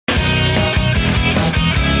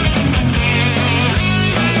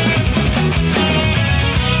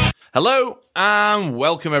Hello and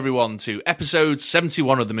welcome everyone to episode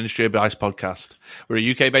 71 of the Ministry of Dice podcast. We're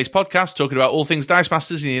a UK-based podcast talking about all things Dice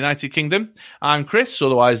Masters in the United Kingdom. I'm Chris,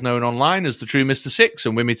 otherwise known online as the True Mr. Six,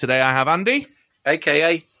 and with me today I have Andy.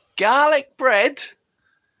 AKA Garlic Bread.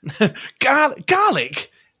 Garlic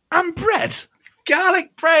and bread.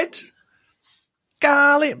 Garlic Bread.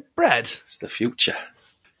 Garlic bread. It's the future.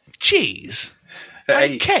 Cheese.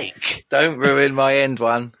 Hey, and cake. Don't ruin my end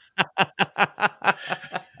one.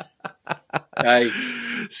 Hey.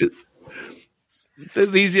 So,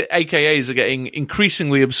 these AKAs are getting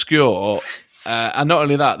increasingly obscure, and not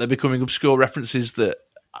only that, they're becoming obscure references that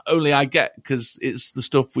only I get because it's the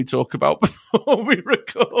stuff we talk about before we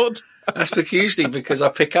record. That's usually because I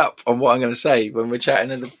pick up on what I'm going to say when we're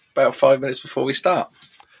chatting about 5 minutes before we start.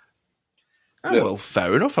 Oh, well,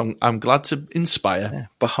 fair enough. I'm glad to inspire. Yeah,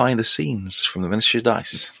 behind the scenes from the Ministry of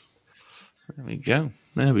Dice. There we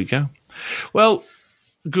go. Well,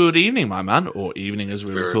 good evening, my man, or evening as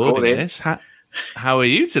we're recording this. How are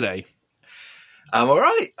you today? I'm all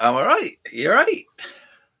right. You're right.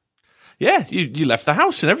 Yeah, you left the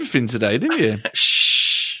house and everything today, didn't you?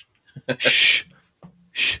 Shh. Shh.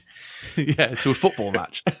 Yeah, to a football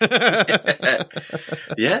match.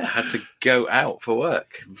 Yeah, I had to go out for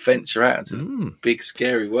work, venture out into the big,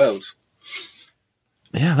 scary world.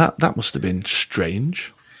 Yeah, that must have been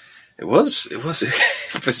strange. It was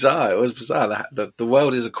bizarre. It was bizarre. The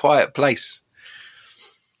world is a quiet place.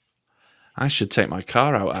 I should take my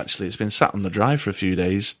car out, actually. It's been sat on the drive for a few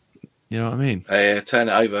days. You know what I mean? Turn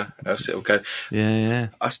it over, else it'll go. Yeah.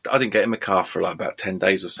 I didn't get in my car for like about 10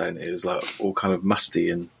 days or so, and it was like all kind of musty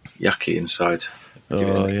and yucky inside.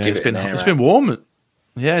 It's been warm.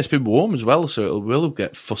 Yeah, it's been warm as well, so it will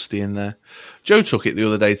get fusty in there. Joe took it the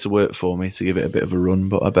other day to work for me to give it a bit of a run,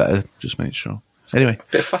 but I better just make sure. Anyway,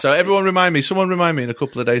 so someone remind me in a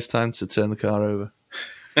couple of days' time to turn the car over.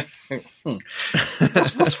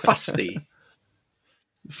 What's fusty?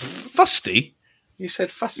 Fusty? You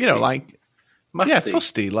said fusty. You know, like musty. Yeah,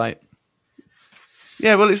 fusty, like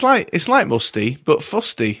yeah. Well, it's like musty, but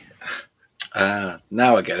fusty. Now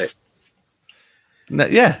I get it.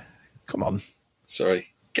 Yeah, come on.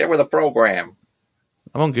 Sorry, get with the program.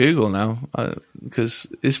 I'm on Google now because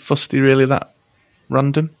is fusty really that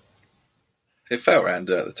random? It felt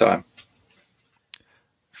random at the time.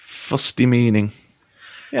 Fusty meaning.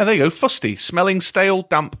 Yeah, there you go. Fusty, smelling stale,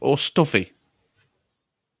 damp, or stuffy.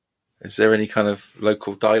 Is there any kind of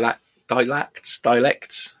local dialects?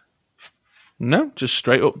 No, just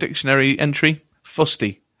straight up dictionary entry.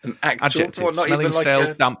 Fusty. An actual, adjective, smelling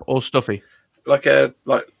stale, damp, or stuffy. Like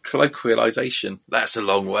colloquialisation. That's a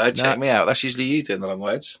long word. Check me out. That's usually you doing the long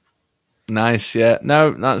words. Nice, yeah.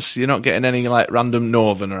 No, you're not getting any like random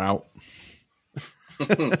northerner out.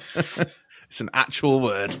 It's an actual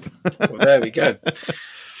word. Well, there we go.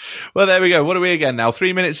 Well, there we go. What are we again now?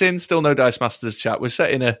 3 minutes in, still no Dice Masters chat. We're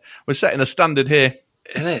setting a standard here.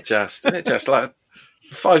 Isn't it just like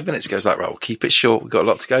 5 minutes ago? It's like, right, we'll keep it short. We've got a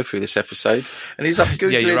lot to go through this episode. And he's up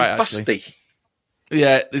Googling you're right, fusty.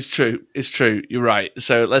 Yeah, it's true. You're right.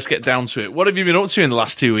 So let's get down to it. What have you been up to in the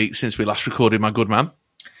last 2 weeks since we last recorded, my good man?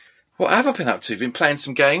 What have I been up to? Been playing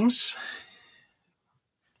some games.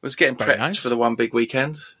 Was getting prepped for the one big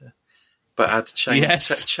weekend, but I had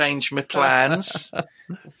to change my plans.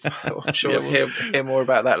 I'm sure we'll hear more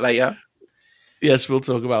about that later. Yes, we'll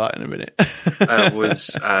talk about that in a minute.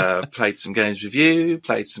 Played some games with you,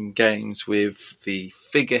 played some games with the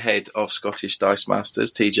figurehead of Scottish Dice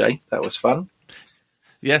Masters, TJ. That was fun.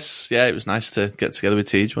 Yes, yeah, it was nice to get together with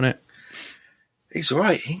TJ, wasn't it? He's all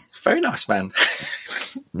right. He's a very nice man.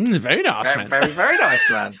 Very nice man. Very, very nice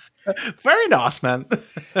man. Very nice man.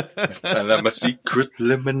 And I'm a secret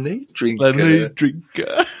lemonade drinker.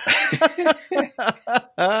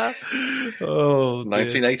 Oh,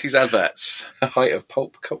 1980s adverts. The height of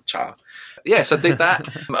pulp culture. Yes, I did that.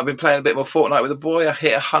 I've been playing a bit more Fortnite with a boy. I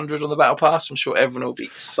hit 100 on the Battle Pass. I'm sure everyone will be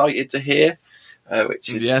excited to hear,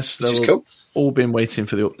 which is cool. All been waiting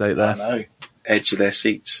for the update there. I know. Edge of their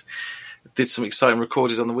seats. Did some exciting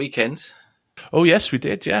recorded on the weekend. Oh, yes, we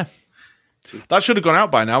did, yeah. That should have gone out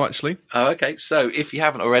by now, actually. Oh, okay. So if you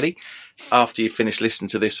haven't already, after you finish listening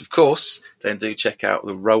to this, of course, then do check out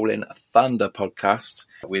the Rolling Thunder podcast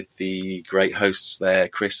with the great hosts there,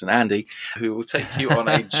 Chris and Andy, who will take you on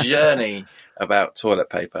a journey about toilet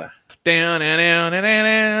paper. Down, down, down,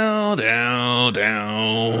 down, down,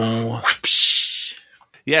 down.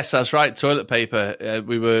 Yes, that's right. Toilet paper.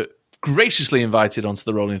 We were graciously invited onto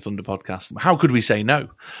the Rolling Thunder podcast. How could we say no?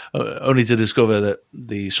 Only to discover that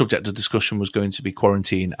the subject of discussion was going to be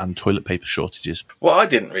quarantine and toilet paper shortages. What I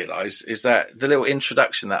didn't realise is that the little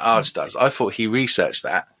introduction that Arj does, I thought he researched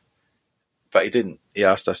that but he didn't. He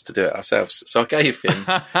asked us to do it ourselves. So I gave him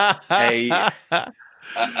a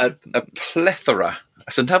plethora.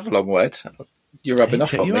 That's another long word. You're rubbing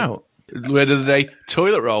off on me. Out. Word of the day,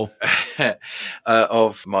 toilet roll.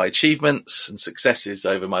 Of my achievements and successes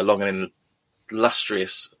over my long and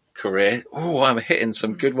illustrious career. Oh, I'm hitting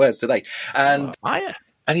some good words today. And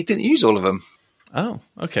he didn't use all of them. Oh,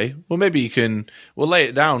 okay. Well, maybe we'll lay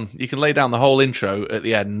it down. You can lay down the whole intro at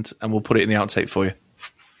the end and we'll put it in the outtake for you.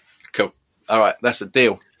 Cool. All right, that's a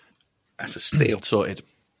deal. That's a steal. Sorted.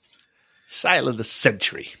 Sale of the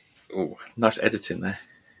century. Oh, nice editing there.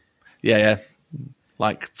 Yeah.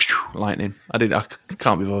 Like, lightning. I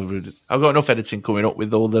can't be bothered. I've got enough editing coming up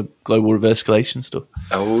with all the global reverse escalation stuff.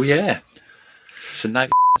 Oh, yeah. So no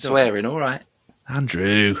swearing, all right.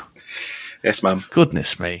 Andrew. Yes, Mum.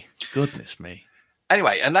 Goodness me.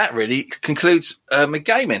 Anyway, and that really concludes my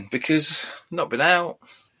gaming, because I've not been out,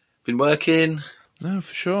 been working. No,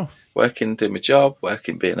 for sure. Working, doing my job,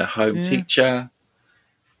 working, being a home teacher.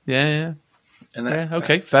 Yeah. And that,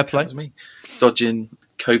 okay, fair play. Me. Dodging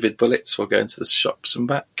COVID bullets while going to the shops and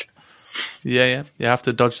back. Yeah. You have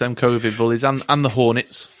to dodge them COVID bullies and the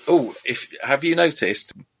hornets. Oh, have you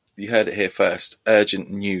noticed, you heard it here first, urgent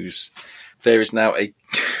news, there is now a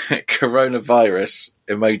coronavirus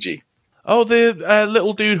emoji. Oh, the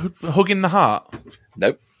little dude hugging the heart?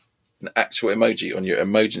 Nope. An actual emoji on your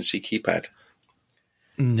emergency keypad.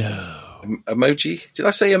 No. Emoji? Did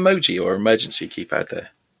I say emoji or emergency keypad there?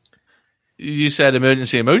 You said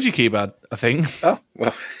emergency emoji keypad, I think. Oh,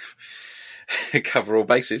 well, cover all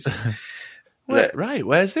bases. Right,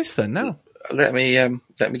 where's this then now? Let me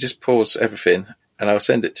just pause everything and I'll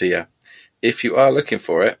send it to you. If you are looking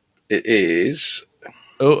for it, it is...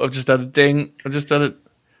 Oh, I've just had a ding.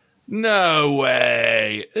 No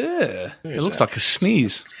way. Ugh. It looks like a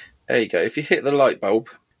sneeze. There you go. If you hit the light bulb,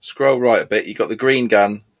 scroll right a bit, you've got the green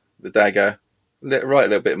gun, the dagger, right a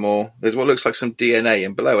little bit more. There's what looks like some DNA,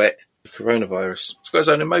 and below it, the coronavirus. It's got its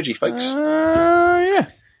own emoji, folks. Yeah.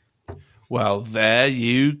 Well, there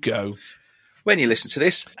you go. When you listen to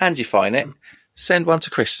this and you find it, send one to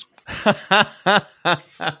Chris.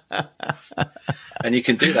 And you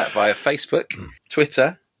can do that via Facebook,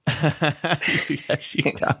 Twitter. Yes, you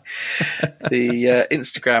can. The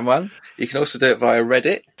Instagram one. You can also do it via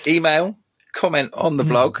Reddit, email, comment on the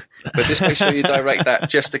blog, but just make sure you direct that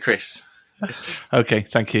just to Chris. Okay,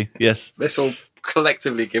 thank you. Yes. Let's all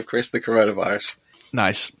collectively give Chris the coronavirus.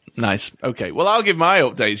 Nice. Okay, well, I'll give my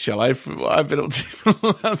updates, shall I? For what I've been up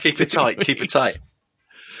to. Keep it tight.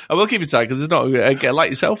 I will keep it tight because there's not, like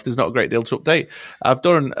yourself, there's not a great deal to update. I've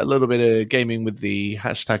done a little bit of gaming with the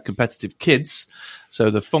hashtag competitive kids. So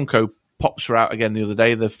the Funko Pops were out again the other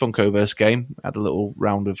day, the Funkoverse game. Had a little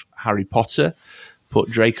round of Harry Potter, put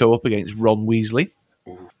Draco up against Ron Weasley,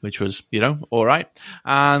 which was, all right.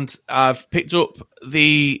 And I've picked up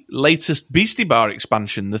the latest Beastie Bar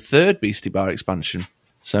expansion, the third Beastie Bar expansion.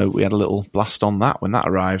 So we had a little blast on that when that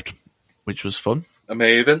arrived, which was fun.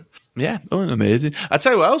 Amazing. Yeah, amazing. I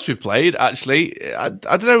tell you what else we've played, actually. I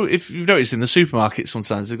don't know if you've noticed in the supermarket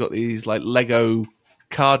sometimes they've got these like Lego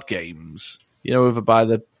card games, over by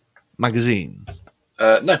the magazines.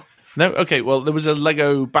 No. No? Okay, well, there was a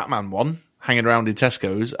Lego Batman one hanging around in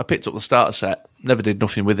Tesco's. I picked up the starter set, never did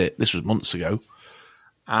nothing with it. This was months ago.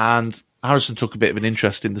 And Harrison took a bit of an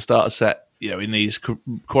interest in the starter set, in these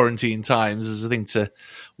quarantine times as a thing to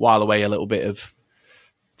while away a little bit of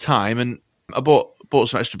time. And I bought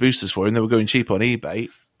some extra boosters for him. They were going cheap on eBay,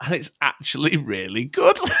 and it's actually really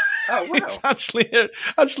good. Oh, wow. It's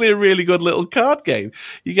actually a really good little card game.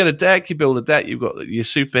 You get a deck, you build a deck, you've got your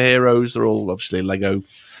superheroes. They're all obviously Lego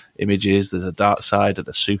images. There's a Darkseid and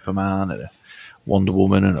a Superman and a Wonder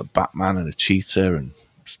Woman and a Batman and a Cheetah and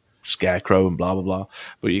Scarecrow and blah, blah, blah.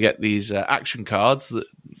 But you get these action cards that,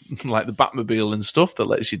 like the Batmobile and stuff, that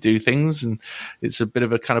lets you do things, and it's a bit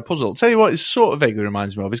of a kind of puzzle. I'll tell you what, it sort of vaguely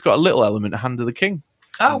reminds me of. It's got a little element of Hand of the King.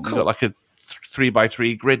 Oh, cool. You've got like a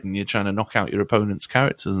 3x3 grid, and you're trying to knock out your opponent's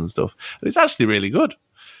characters and stuff. But it's actually really good.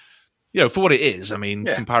 For what it is,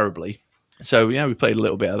 comparably. So, we played a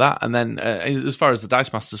little bit of that. And then, as far as the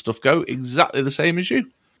Dice Master stuff go, exactly the same as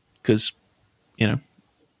you. Because,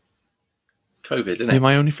 COVID, isn't it? You're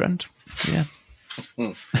my only friend. Yeah.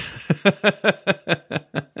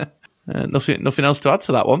 Nothing else to add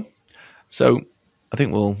to that one. So I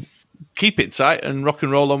think we'll keep it tight and rock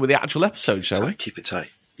and roll on with the actual episode, shall we? Keep it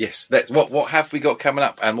tight. Yes. That's what have we got coming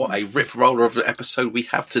up, and what a rip roller of the episode we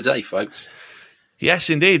have today, folks.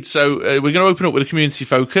 Yes, indeed. So we're going to open up with a community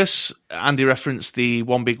focus. Andy referenced the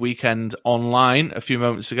One Big Weekend online a few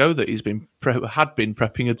moments ago that he's had been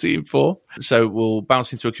prepping a team for. So we'll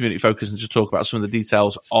bounce into a community focus and just talk about some of the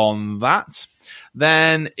details on that.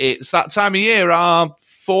 Then it's that time of year. Our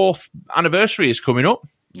 4th anniversary is coming up.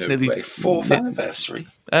 It's nearly 4th anniversary.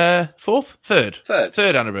 4th? 3rd. 3rd.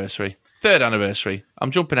 3rd anniversary. 3rd anniversary.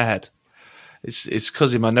 I'm jumping ahead. It's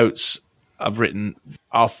because in my notes I've written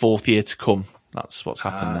our 4th year to come. That's what's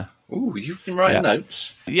happened there. Ooh, you've been writing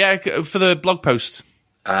notes? Yeah, for the blog post.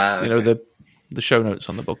 Okay. You know, the show notes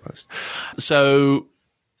on the blog post. So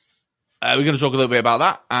we're going to talk a little bit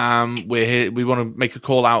about that. We're here. We want to make a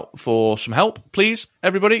call out for some help, please,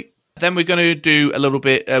 everybody. Then we're going to do a little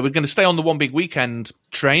bit. We're going to stay on the One Big Weekend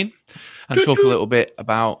train and talk a little bit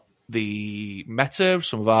about the meta,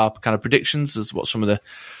 some of our kind of predictions as what some of the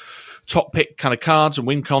top pick kind of cards and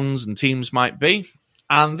win cons and teams might be.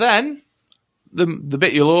 And then the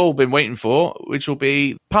bit you'll all been waiting for, which will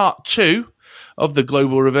be part 2 of the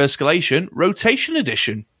Global Reverse Escalation Rotation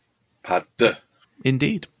Edition. Part 2.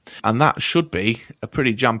 Indeed. And that should be a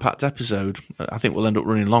pretty jam-packed episode. I think we'll end up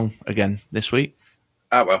running long again this week.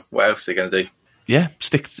 Oh, well, what else are they going to do? Yeah,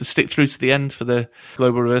 stick through to the end for the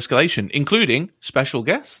Global Reverse Escalation, including special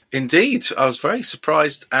guests. Indeed. I was very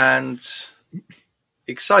surprised and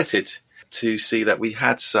excited to see that we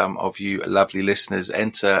had some of you lovely listeners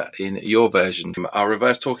enter in your version of our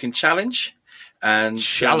Reverse Talking Challenge. And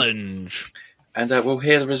we'll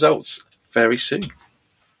hear the results very soon.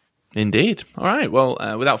 Indeed. All right. Well,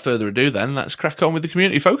 without further ado, then, let's crack on with the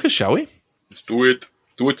community focus, shall we? Let's do it.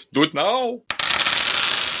 Do it now.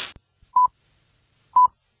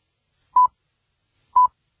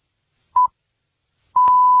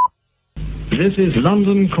 This is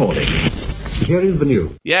London calling. Here is the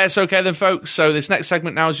news. Yes, okay then, folks. So this next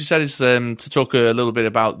segment now, as you said, is to talk a little bit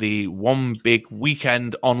about the One Big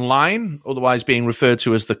Weekend online, otherwise being referred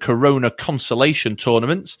to as the Corona Consolation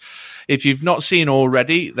Tournament. If you've not seen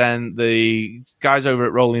already, then the guys over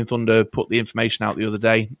at Rolling Thunder put the information out the other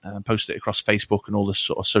day and posted it across Facebook and all the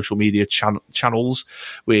sort of social media channels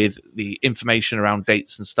with the information around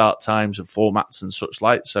dates and start times and formats and such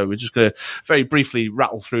like. So we're just going to very briefly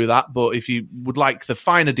rattle through that. But if you would like the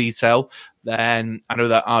finer detail, then I know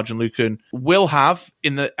that Arjun Lucan will have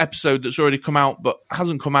in the episode that's already come out but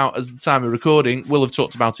hasn't come out as the time of recording, will have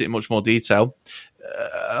talked about it in much more detail,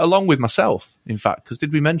 along with myself, in fact, because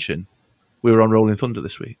did we mention we were on Rolling Thunder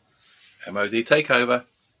this week? MOD takeover.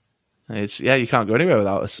 You can't go anywhere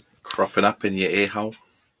without us. Cropping up in your ear hole.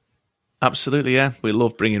 Absolutely, yeah. We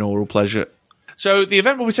love bringing oral pleasure. So the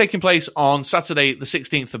event will be taking place on Saturday, the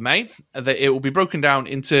 16th of May. It will be broken down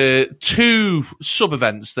into 2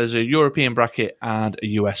 sub-events. There's a European bracket and a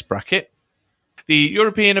US bracket. The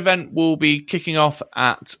European event will be kicking off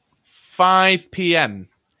at 5 p.m.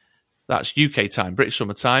 That's UK time, British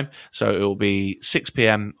summer time. So it will be 6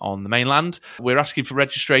 p.m. on the mainland. We're asking for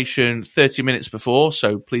registration 30 minutes before,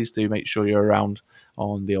 so please do make sure you're around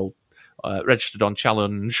on the old registered on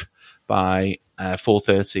challenge by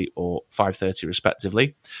 4:30 or 5:30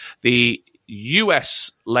 respectively. The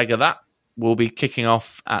US leg of that will be kicking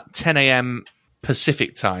off at 10 a.m.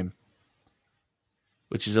 Pacific time,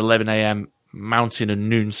 which is 11 a.m. Mountain and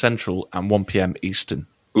noon Central and 1 p.m. Eastern.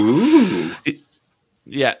 Ooh.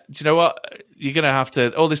 Yeah, do you know what? You're going to have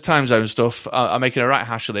to, all this time zone stuff, I'm making a right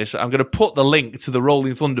hash of this. I'm going to put the link to the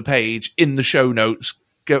Rolling Thunder page in the show notes.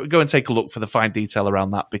 Go and take a look for the fine detail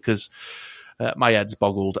around that, because my head's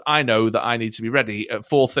boggled. I know that I need to be ready at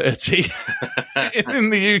 4:30 in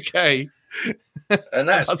the UK. And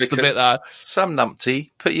that's because the bit that some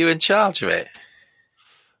numpty put you in charge of it.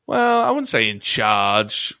 Well, I wouldn't say in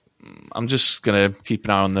charge. I'm just going to keep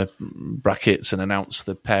an eye on the brackets and announce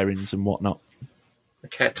the pairings and whatnot. A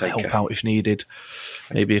caretaker. Help out if needed.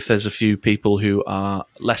 Maybe if there's a few people who are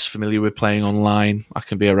less familiar with playing online, I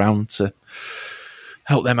can be around to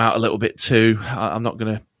help them out a little bit too. I'm not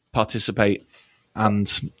going to participate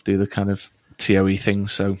and do the kind of TOE thing.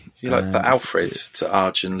 So do you like the Alfred to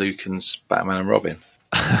Arjun Lucan's Batman and Robin?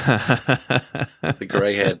 The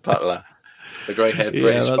grey-haired butler. The grey-haired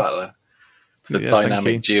British butler. The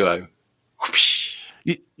dynamic duo.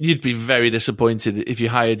 You'd be very disappointed if you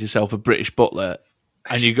hired yourself a British butler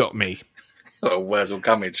and you got me. Little Wurzel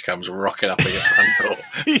Gummidge comes rocking up at your front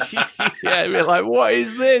door. Yeah, we're like, what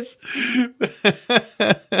is this?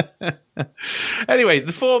 Anyway,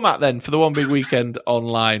 the format then for the One Big Weekend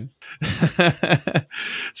online.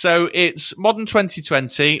 So it's modern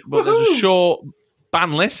 2020, but there's a short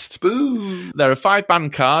ban list. Boo. There are 5 ban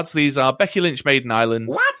cards. These are Becky Lynch Maiden Island.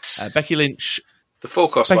 What? Becky Lynch. The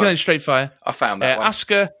 4-cost Becky one. Lynch Straight Fire. I found that one.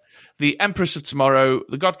 Asuka, The Empress of Tomorrow,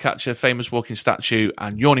 The Godcatcher, Famous Walking Statue,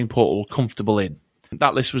 and Yawning Portal, Comfortable Inn.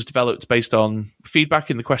 That list was developed based on feedback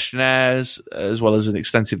in the questionnaires, as well as an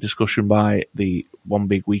extensive discussion by the One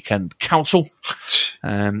Big Weekend Council.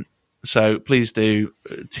 So please do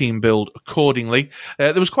team build accordingly.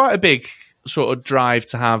 There was quite a big sort of drive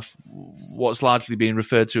to have what's largely being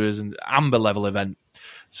referred to as an amber level event.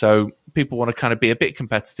 So people want to kind of be a bit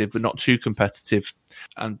competitive, but not too competitive.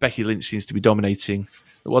 And Becky Lynch seems to be dominating.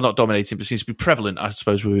 Well, not dominating, but seems to be prevalent, I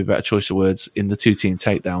suppose would be a better choice of words, in the 2-team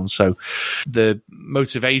takedown. So the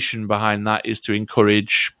motivation behind that is to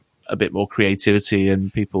encourage a bit more creativity,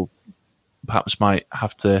 and people perhaps might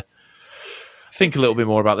have to think a little bit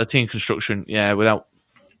more about their team construction, without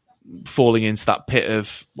falling into that pit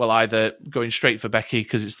of, well, either going straight for Becky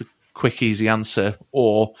because it's the quick, easy answer,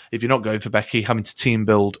 or if you're not going for Becky, having to team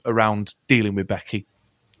build around dealing with Becky,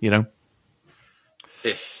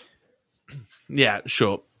 Yeah,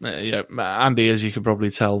 sure. Andy, as you can probably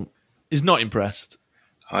tell, is not impressed.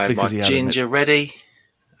 I had my ginger ready.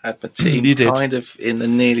 I had my team kind of in the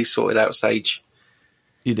nearly sorted out stage.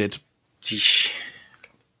 You did. Dirty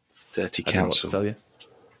I don't know what council. to tell you.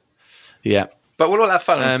 Yeah. But we'll all have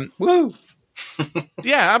fun. Woo!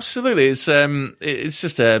 Yeah, absolutely. It's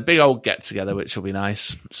just a big old get together, which will be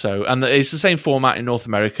nice. So, and it's the same format in North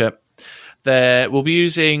America. We'll be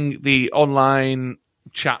using the online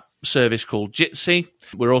chat service called Jitsi.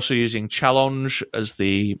 We're also using Challenge as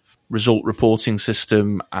the result reporting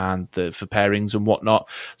system and for pairings and whatnot.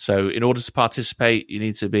 So in order to participate, you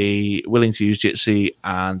need to be willing to use Jitsi,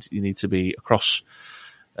 and you need to be across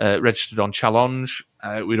registered on Challenge.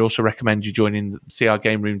 We'd also recommend you joining the CR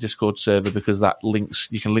Game Room Discord server, because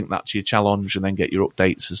you can link that to your challenge and then get your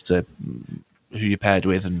updates as to who you're paired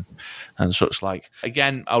with and such like.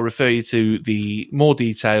 Again, I'll refer you to the more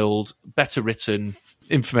detailed, better written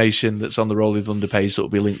information that's on the Rolling Thunder page that will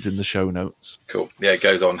be linked in the show notes. Cool. Yeah, it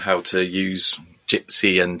goes on how to use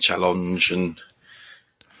Jitsi and Challenge and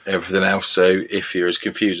everything else. So if you're as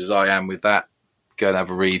confused as I am with that, go and have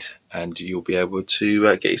a read and you'll be able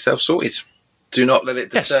to get yourself sorted. Do not let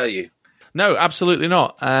it deter you. No, absolutely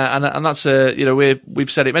not. And that's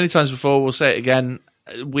we've said it many times before. We'll say it again.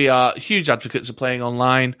 We are huge advocates of playing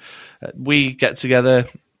online. We get together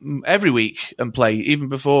every week and play. Even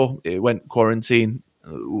before it went quarantine,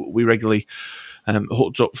 we regularly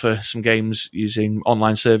hooked up for some games using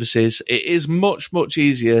online services. It is much, much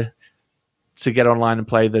easier to get online and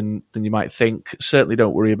play than you might think. Certainly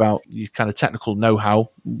don't worry about your kind of technical know-how.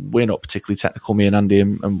 We're not particularly technical, me and Andy,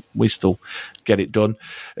 and we still get it done.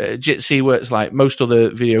 Jitsi works like most other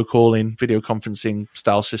video conferencing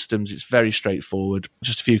style systems. It's very straightforward.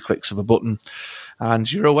 Just a few clicks of a button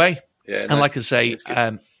and you're away. Yeah, and like I say,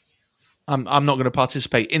 I'm not going to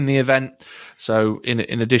participate in the event. So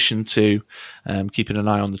in addition to keeping an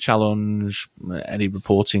eye on the challenge, any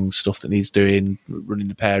reporting stuff that needs doing, running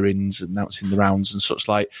the pairings, announcing the rounds and such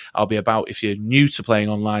like, I'll be about. If you're new to playing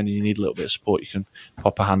online and you need a little bit of support, you can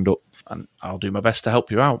pop a hand up and I'll do my best to help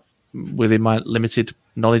you out within my limited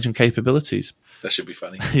knowledge and capabilities. That should be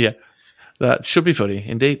funny. Yeah, that should be funny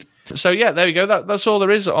indeed. So yeah, there we go. That's all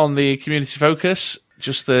there is on the community focus.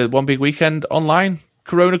 Just the One Big Weekend online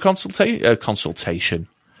Corona consultation.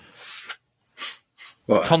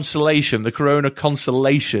 What? Consolation, the Corona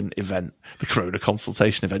Consolation event. The Corona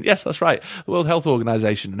Consultation event. Yes, that's right. The World Health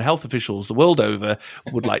Organization and health officials the world over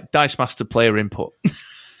would like Dice Master player input.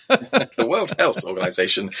 The World Health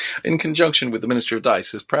Organization, in conjunction with the Ministry of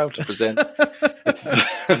Dice, is proud to present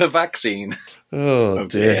the vaccine. Oh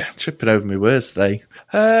dear. Tripping over my words today.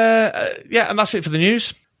 Yeah, and that's it for the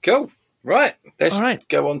news. Cool. Right. Let's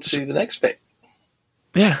go on to the next bit.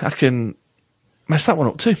 Yeah, I can mess that one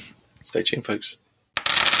up too. Stay tuned, folks.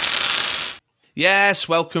 Yes,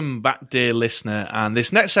 welcome back, dear listener. And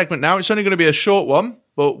this next segment now, it's only going to be a short one,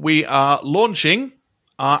 but we are launching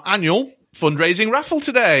our annual fundraising raffle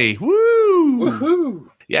today. Woo! Woohoo!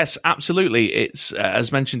 Yes, absolutely. It's,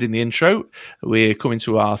 as mentioned in the intro, we're coming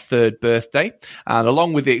to our third birthday. And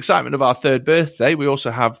along with the excitement of our third birthday, we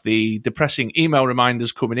also have the depressing email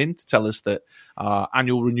reminders coming in to tell us that our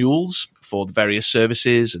annual renewals for the various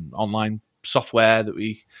services and online software that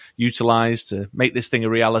we utilize to make this thing a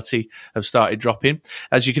reality have started dropping.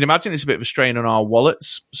 As you can imagine, it's a bit of a strain on our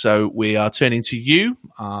wallets. So we are turning to you,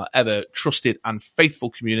 our ever trusted and faithful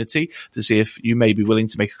community, to see if you may be willing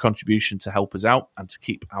to make a contribution to help us out and to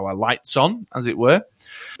keep our lights on, as it were.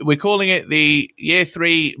 We're calling it the Year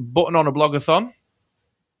 3 Button on a Blogathon.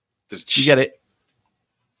 You get it?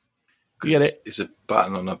 You get it? It's a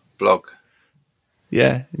button on a blog.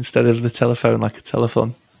 Yeah, instead of the telephone, like a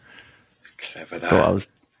telephone. It's clever, that.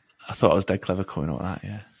 I thought I was dead clever coming up with that,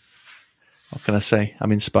 yeah. What can I say?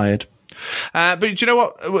 I'm inspired. But do you know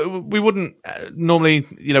what? We wouldn't normally,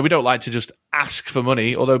 we don't like to just ask for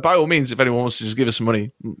money, although by all means, if anyone wants to just give us some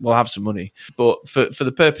money, we'll have some money. But for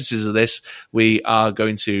the purposes of this, we are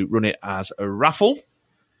going to run it as a raffle.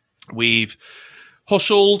 We've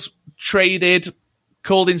hustled, traded,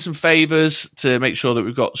 called in some favours to make sure that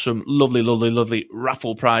we've got some lovely, lovely, lovely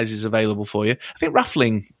raffle prizes available for you. I think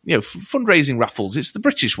raffling, fundraising raffles, it's the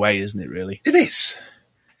British way, isn't it, really? It is.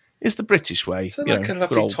 It's the British way. So like a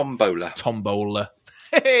lovely tombola. Tombola.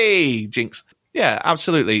 Hey, jinx. Yeah,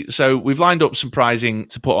 absolutely. So we've lined up some pricing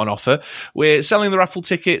to put on offer. We're selling the raffle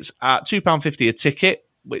tickets at £2.50 a ticket,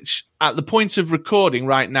 which at the point of recording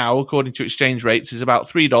right now, according to exchange rates, is about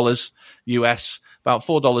 $3 US, about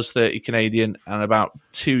 $4.30 Canadian, and about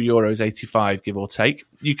 €2.85, give or take.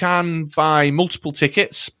 You can buy multiple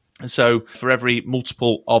tickets. So for every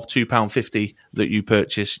multiple of £2.50 that you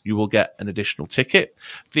purchase, you will get an additional ticket.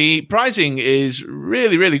 The pricing is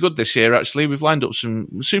really, really good this year, actually. We've lined up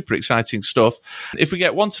some super exciting stuff. If we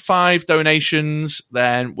get 1 to 5 donations,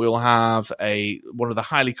 then we'll have one of the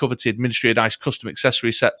highly coveted Ministry of Dice custom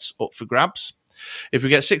accessory sets up for grabs. If we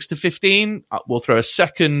get 6 to 15, we'll throw a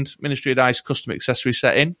second Ministry of Dice custom accessory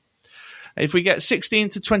set in. If we get 16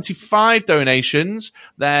 to 25 donations,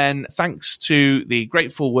 then thanks to the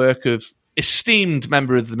grateful work of esteemed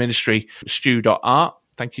member of the ministry, Stu.art.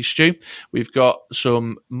 Thank you, Stu. We've got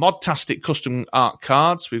some modtastic custom art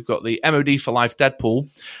cards. We've got the MOD for Life Deadpool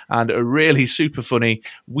and a really super funny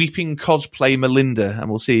Weeping Cosplay Melinda. And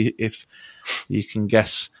we'll see if you can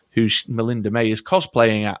guess who Melinda May is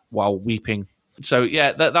cosplaying at while weeping. So,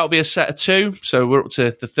 yeah, that'll be a set of 2. So we're up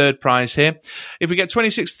to the third prize here. If we get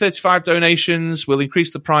 26 to 35 donations, we'll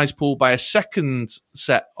increase the prize pool by a second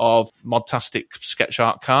set of Modtastic sketch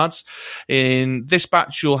art cards. In this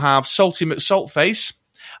batch, you'll have Salty McSaltface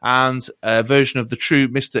and a version of the True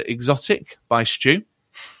Mr. Exotic by Stu.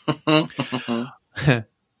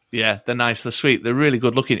 Yeah, they're nice, they're sweet, they're really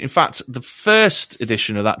good looking. In fact, the first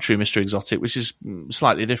edition of that True Mr. Exotic, which is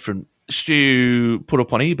slightly different, Stu put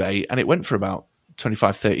up on eBay and it went for about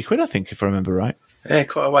 25-30 quid, I think, if I remember right. Yeah,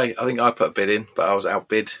 quite a way. I think I put a bid in, but I was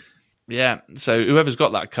outbid. Yeah, so whoever's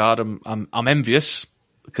got that card, I'm envious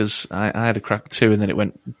because I had a crack too and then it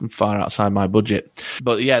went far outside my budget.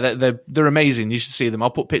 But yeah, they're amazing. You should see them. I'll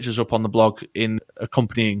put pictures up on the blog in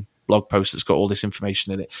accompanying blog post that's got all this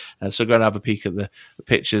information in it. So go and have a peek at the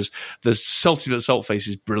pictures. The Salty Saltface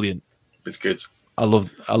is brilliant. It's good. I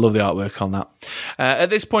love the artwork on that. At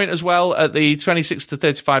this point as well, at the 26 to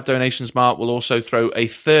 35 donations mark, we'll also throw a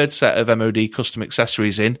third set of MOD custom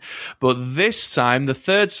accessories in. But this time, the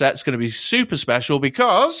third set's going to be super special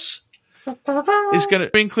because it's going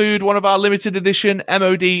to include one of our limited edition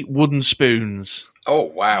MOD wooden spoons. Oh,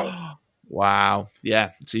 wow. Wow.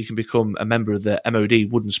 Yeah. So you can become a member of the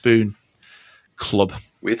MOD Wooden Spoon Club.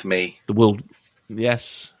 With me. The world.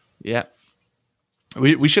 Yes. Yeah.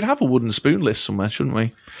 We should have a wooden spoon list somewhere, shouldn't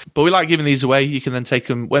we? But we like giving these away. You can then take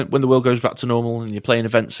them when the world goes back to normal and you're playing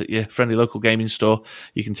events at your friendly local gaming store.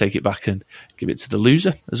 You can take it back and give it to the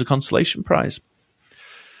loser as a consolation prize.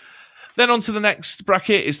 Then on to the next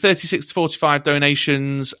bracket is 36 to 45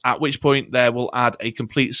 donations, at which point there will add a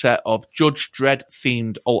complete set of Judge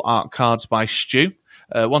Dredd-themed alt art cards by Stu.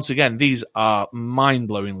 Once again, these are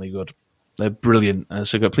mind-blowingly good. They're brilliant.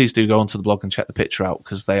 So please do go onto the blog and check the picture out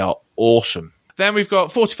because they are awesome. Then we've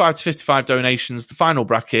got 45 to 55 donations. The final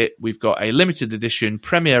bracket, we've got a limited edition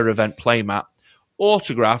premiere event playmat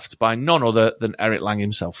autographed by none other than Eric Lang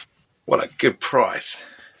himself. What a good prize.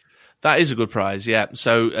 That is a good prize, yeah.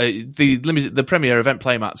 So the premiere event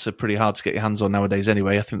playmats are pretty hard to get your hands on nowadays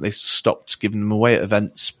anyway. I think they stopped giving them away at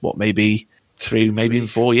events, maybe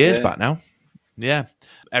 4 years back now. Yeah.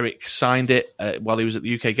 Eric signed it while he was at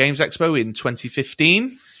the UK Games Expo in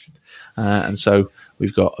 2015. And so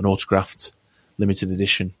we've got an autographed limited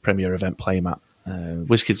edition premiere event playmat,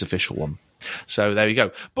 WizKids official one. So there you go.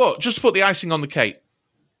 But just to put the icing on the cake,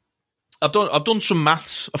 I've done some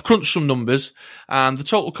maths, I've crunched some numbers, and the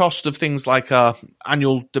total cost of things like our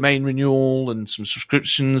annual domain renewal and some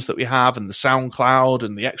subscriptions that we have and the SoundCloud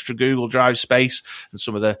and the extra Google Drive space and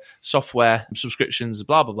some of the software subscriptions,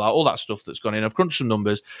 blah, blah, blah, all that stuff that's gone in. I've crunched some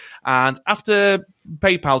numbers, and after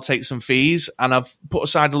PayPal takes some fees and I've put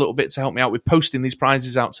aside a little bit to help me out with posting these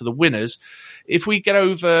prizes out to the winners, if we get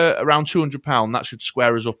over around £200, that should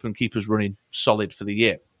square us up and keep us running solid for the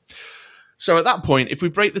year. So at that point, if we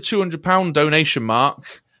break the £200 donation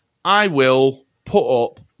mark, I will put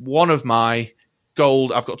up one of my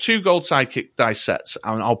gold. I've got 2 gold sidekick dice sets,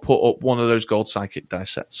 and I'll put up one of those gold sidekick dice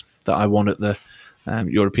sets that I won at the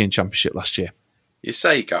European Championship last year. You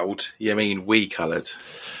say gold, you mean we coloured?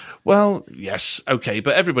 Well, yes, okay,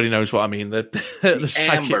 but everybody knows what I mean. The sidekick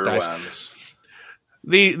amber dice. ones.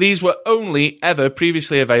 These were only ever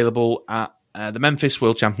previously available at the Memphis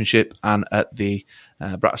World Championship and at the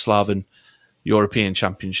Bratislavan European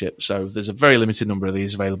Championship. So there's a very limited number of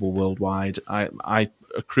these available worldwide. I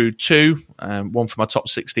accrued 2, one for my top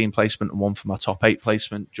 16 placement and one for my top 8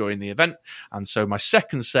 placement during the event. And so my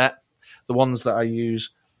second set, the ones that I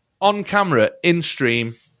use on camera in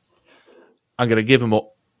stream, I'm going to give them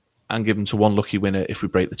up and give them to one lucky winner if we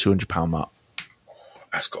break the £200 mark.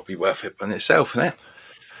 That's got to be worth it in itself, isn't it?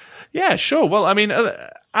 Yeah, sure. Well, I mean,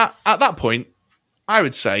 at that point, I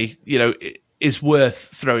would say, it's worth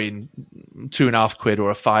throwing £2.50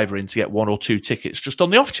 or £5 in to get 1 or 2 tickets just on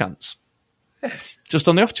the off chance. Yeah. Just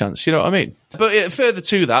on the off chance, you know what I mean? But further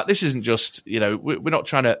to that, this isn't just, we're not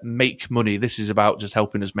trying to make money. This is about just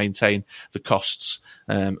helping us maintain the costs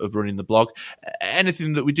of running the blog.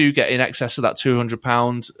 Anything that we do get in excess of that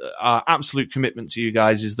 £200, our absolute commitment to you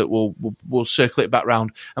guys is that we'll circle it back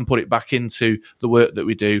round and put it back into the work that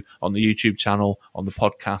we do on the YouTube channel, on the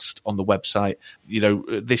podcast, on the website.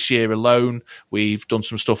 This year alone, we've done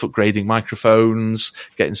some stuff upgrading microphones,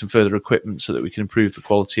 getting some further equipment so that we can improve the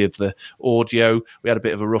quality of the audio. We had a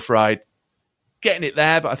bit of a rough ride getting it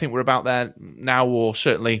there, but I think we're about there now, or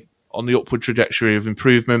certainly on the upward trajectory of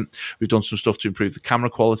improvement. We've done some stuff to improve the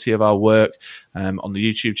camera quality of our work on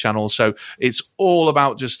the YouTube channel. So it's all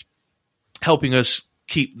about just helping us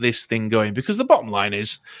keep this thing going, because the bottom line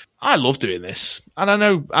is I love doing this. And I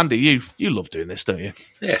know, Andy, you love doing this, don't you?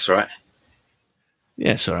 Yeah, it's all right.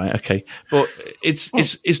 Yeah, it's all right. Okay. But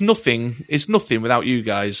it's nothing without you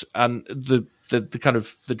guys. And the kind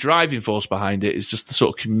of the driving force behind it is just the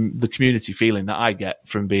sort of the community feeling that I get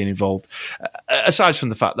from being involved. Aside from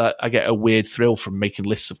the fact that I get a weird thrill from making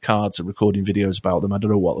lists of cards and recording videos about them. I don't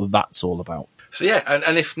know what that's all about. So yeah,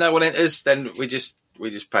 and if no one enters, then we just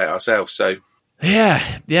pay it ourselves. So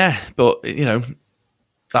yeah, but it'd be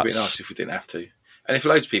nice if we didn't have to. And if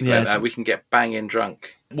loads of people enter, we can get banging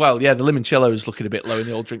drunk. Well, yeah, the limoncello is looking a bit low in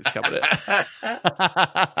the old drinks cabinet.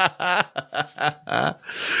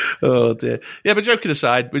 Oh, dear. Yeah, but joking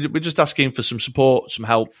aside, we're just asking for some support, some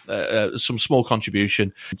help, some small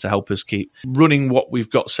contribution to help us keep running what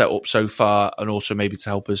we've got set up so far, and also maybe to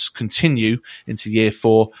help us continue into year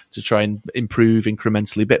 4 to try and improve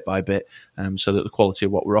incrementally bit by bit, so that the quality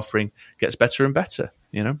of what we're offering gets better and better,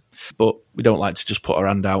 But we don't like to just put our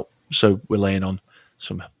hand out, so we're laying on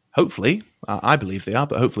some, hopefully, I believe they are,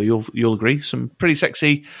 but hopefully you'll agree, some pretty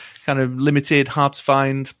sexy, kind of limited, hard to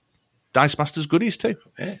find Dice Masters goodies too.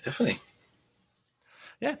 Yeah, definitely.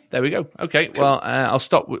 Yeah, there we go. Okay, well, I'll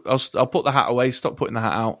stop. I'll put the hat away. Stop putting the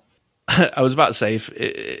hat out. I was about to say,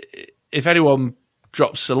 if anyone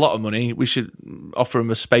drops a lot of money, we should offer them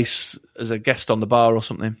a space as a guest on the bar or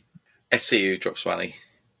something. SCU drops money.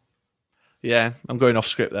 Yeah, I'm going off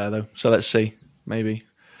script there though. So let's see. Maybe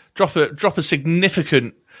drop a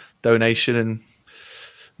significant donation, and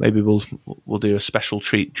maybe we'll do a special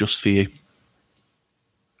treat just for you.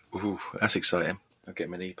 Ooh, that's exciting. I'll get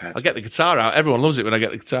my knee pads. I'll get the guitar out. Everyone loves it when I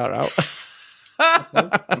get the guitar out.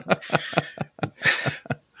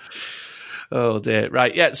 Oh dear.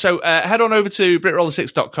 Right, yeah. So head on over to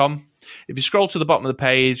BritRoller6.com. If you scroll to the bottom of the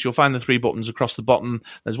page, you'll find the 3 buttons across the bottom.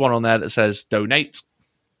 There's one on there that says donate.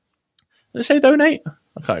 Did it say donate?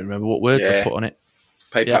 I can't remember what words I put on it.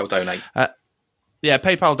 PayPal donate.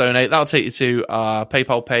 PayPal donate. That'll take you to our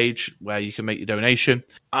PayPal page where you can make your donation.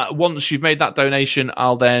 Once you've made that donation,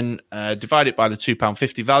 I'll then divide it by the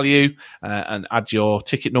 £2.50 value and add your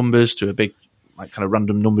ticket numbers to a big, kind of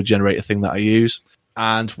random number generator thing that I use.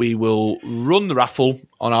 And we will run the raffle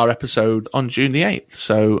on our episode on June the 8th.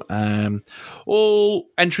 So all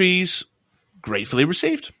entries gratefully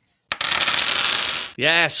received.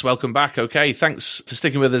 Yes, welcome back. Okay, thanks for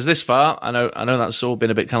sticking with us this far. I know that's all been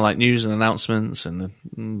a bit kind of like news and announcements and the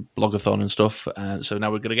blogathon and stuff. So now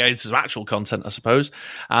we're going to get into some actual content, I suppose.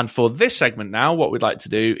 And for this segment now, what we'd like to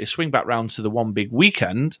do is swing back round to the One Big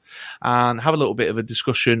Weekend and have a little bit of a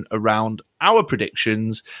discussion around our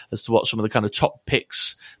predictions as to what some of the kind of top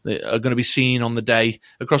picks that are going to be seen on the day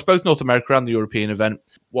across both North America and the European event.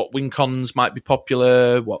 What win cons might be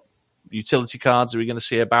popular, what utility cards are we going to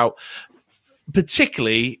see about,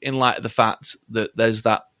 particularly in light of the fact that there's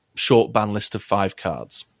that short ban list of 5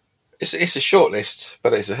 cards. It's a short list,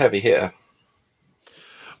 but it's a heavy hitter.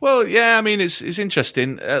 Well, yeah, I mean, it's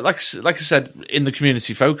interesting. Like I said, in the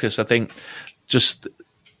community focus, I think just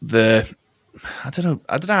I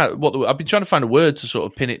don't know what I've been trying to find a word to sort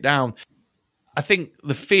of pin it down. I think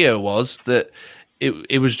the fear was that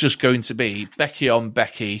it was just going to be Becky on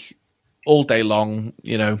Becky all day long,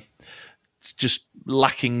 just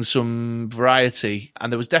lacking some variety.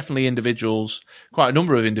 And there was definitely individuals, quite a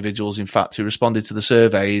number of individuals, in fact, who responded to the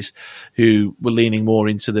surveys who were leaning more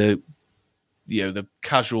into the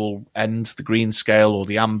casual end, the green scale or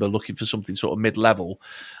the amber, looking for something sort of mid-level.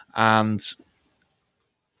 And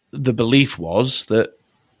the belief was that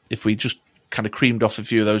if we just kind of creamed off a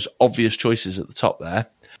few of those obvious choices at the top there,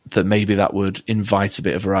 that maybe that would invite a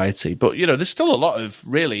bit of variety. But, there's still a lot of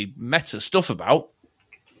really meta stuff about.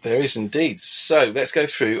 There is indeed. So let's go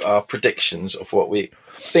through our predictions of what we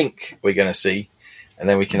think we're going to see, and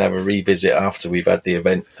then we can have a revisit after we've had the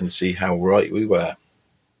event and see how right we were.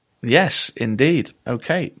 Yes, indeed.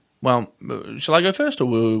 Okay. Well, shall I go first, or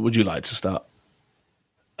would you like to start?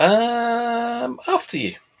 After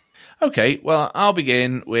you. Okay, well, I'll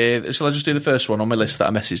begin with... Shall I just do the first one on my list that I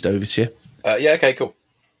messaged over to you? Yeah, okay, cool.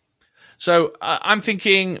 So I'm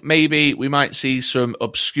thinking maybe we might see some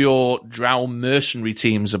obscure drow mercenary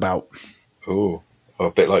teams about. Oh,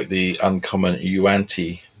 a bit like the uncommon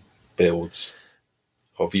Yuan-Ti builds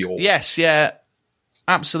of yore. Yes, yeah,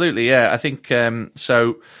 absolutely, yeah. I think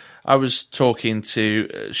so. I was talking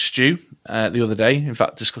to Stu the other day, in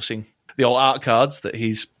fact, discussing the old art cards that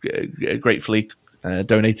he's gratefully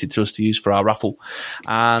donated to us to use for our raffle.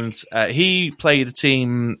 And he played a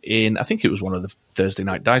team in, I think it was one of the Thursday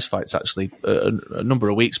night dice fights, actually, a number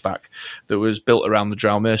of weeks back, that was built around the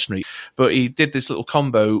Drow Mercenary. But he did this little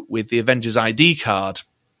combo with the Avengers ID card.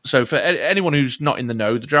 So for anyone who's not in the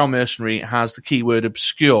know, the Drow Mercenary has the keyword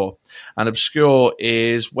obscure. And obscure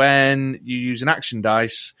is when you use an action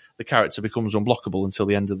dice, the character becomes unblockable until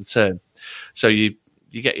the end of the turn. So you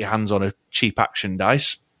get your hands on a cheap action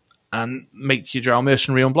dice and make your Drow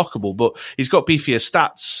Mercenary unblockable. But he's got beefier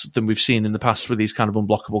stats than we've seen in the past with these kind of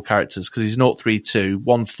unblockable characters, because he's 0-3-2,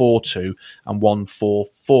 1-4-2, and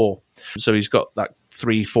 1-4-4. So he's got that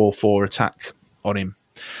 3-4-4 attack on him.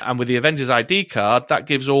 And with the Avengers ID card, that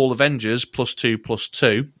gives all Avengers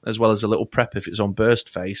 +2/+2, as well as a little prep if it's on burst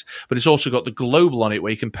phase. But it's also got the global on it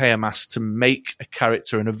where you can pay a mass to make a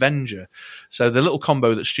character an Avenger. So the little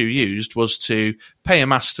combo that Stu used was to pay a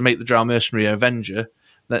mass to make the Drow Mercenary an Avenger,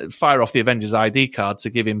 fire off the Avengers ID card to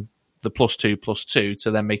give him the +2/+2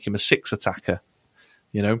 to then make him a 6 attacker.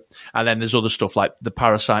 And then there's other stuff like the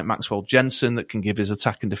Parasite Maxwell Jensen that can give his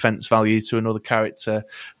attack and defense value to another character.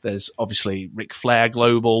 There's obviously Ric Flair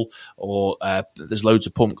Global, or there's loads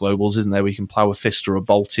of pump globals, isn't there? We can plow a fist or a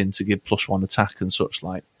bolt in to give +1 attack and such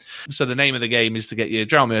like. So the name of the game is to get your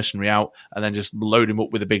Drow Mercenary out and then just load him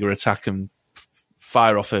up with a bigger attack and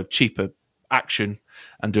fire off a cheaper action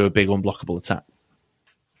and do a big unblockable attack.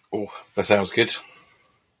 Oh, that sounds good.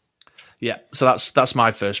 Yeah, so that's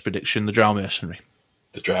my first prediction, the Drow Mercenary.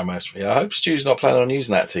 The Drow Mercenary. I hope Stu's not planning on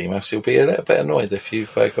using that team, else he'll be a little bit annoyed if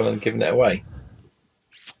you've gone and given it away.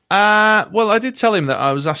 Well, I did tell him that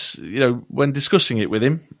I was asked, when discussing it with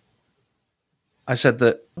him, I said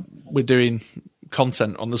that we're doing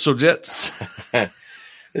content on the subject.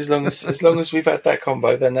 as long as we've had that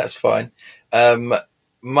combo, then that's fine.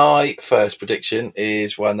 My first prediction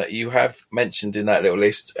is one that you have mentioned in that little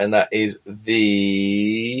list, and that is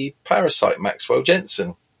the Parasite Maxwell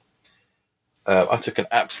Jensen. I took an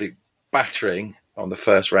absolute battering on the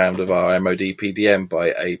first round of our MOD PDM by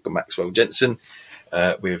a Maxwell Jensen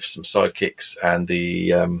with some sidekicks and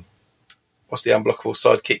the what's the unblockable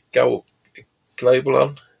sidekick global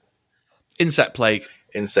on? Insect Plague.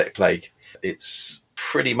 It's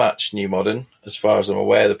pretty much new modern as far as I'm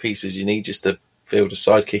aware. The pieces you need just to field a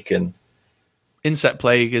sidekick and Insect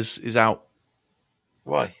Plague is out.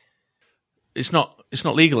 Why? It's not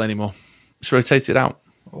legal anymore. It's rotated out.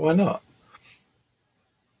 Why not?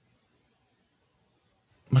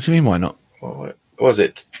 What do you mean, why not? What was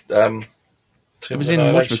it? It was in,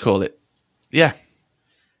 whatchamacallit? Yeah.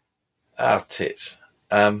 Tits.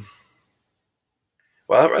 Well,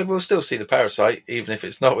 we'll still see the Parasite, even if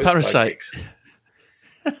it's not with Parasite.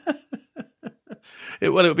 It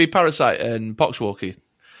would be Parasite and Poxwalker,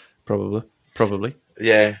 probably.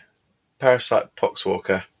 Yeah, Parasite,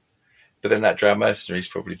 Poxwalker. But then that Drow Mercenary is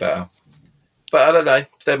probably better. But I don't know.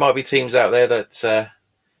 There might be teams out there that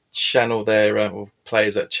channel their or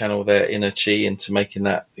players that channel their inner chi into making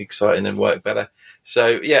that exciting and work better.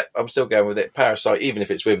 So yeah, I'm still going with it. Parasite, even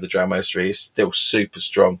if it's with the Drow Mercenary, is still super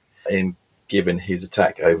strong in giving his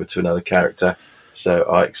attack over to another character. So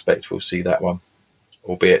I expect we'll see that one,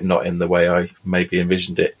 albeit not in the way I maybe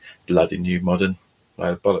envisioned it. Bloody new modern.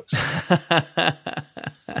 Bollocks.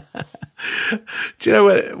 Do you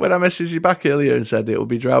know when I messaged you back earlier and said it will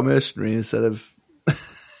be Drow Mercenary instead of...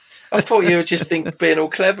 I thought you were just being all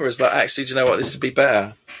clever as like, actually, do you know what, this would be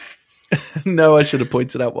better. No, I should have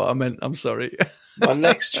pointed out what I meant. I'm sorry. My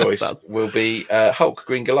next choice will be Hulk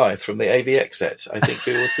Green Goliath from the AVX set. I think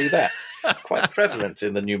we will see that. Quite prevalent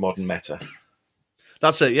in the new modern meta.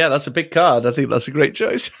 That's a big card. I think that's a great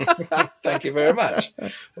choice. Thank you very much.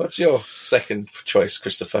 What's your second choice,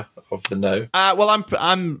 Christopher, of the no? Well,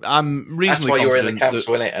 I'm reasonably. That's why you're in the confident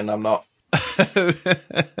council, innit, and I'm not.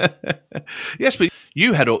 Yes, but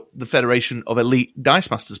you head up the Federation of Elite Dice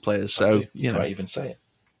Masters players, so you can't even say it.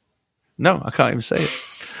 No, I can't even say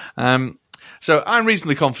it. So I'm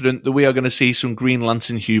reasonably confident that we are going to see some Green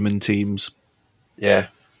Lantern human teams. Yeah.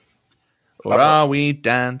 Or are we,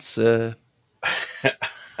 Dancer?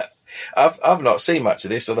 I've not seen much of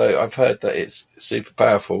this, although I've heard that it's super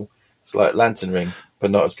powerful. It's like Lantern Ring,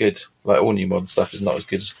 but not as good. Like all new modern stuff is not as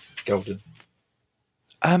good as Golden.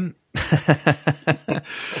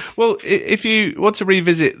 Well, if you want to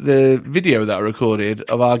revisit the video that I recorded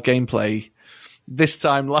of our gameplay this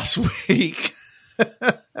time last week,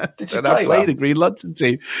 Did you and play I played a Green Lantern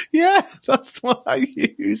team. Yeah, that's the one I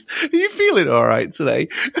used. Are you feeling all right today?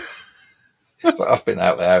 I've been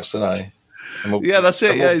out the house, haven't I? Yeah, that's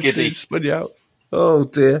it. Yeah, it's spun you out. Oh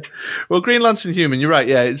dear. Well, Green Lantern Human, you're right.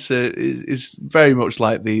 Yeah, it's very much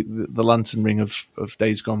like the Lantern Ring of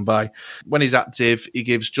days gone by. When he's active, he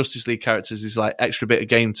gives Justice League characters this like extra bit of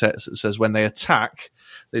game text that says when they attack,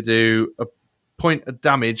 they do a point of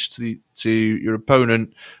damage to your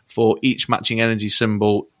opponent for each matching energy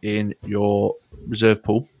symbol in your reserve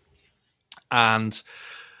pool, and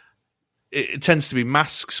it tends to be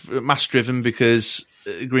mask driven because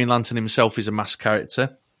Green Lantern himself is a mask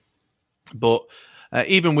character. But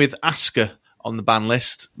even with Asuka on the ban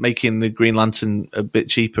list, making the Green Lantern a bit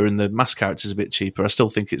cheaper and the mask characters a bit cheaper, I still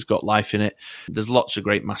think it's got life in it. There's lots of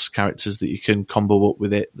great mask characters that you can combo up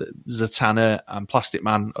with it. Zatanna and Plastic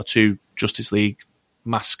Man are two Justice League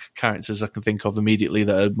mask characters I can think of immediately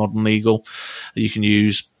that are modern legal. You can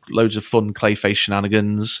use loads of fun clayface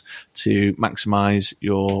shenanigans to maximize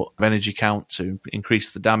your energy count to increase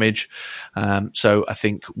the damage. So I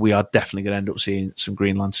think we are definitely going to end up seeing some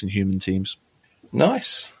Green Lantern human teams.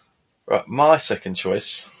 Nice. Right, my second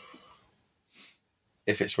choice,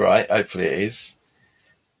 if it's right, hopefully it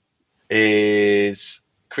is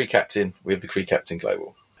Kree Captain with the Kree Captain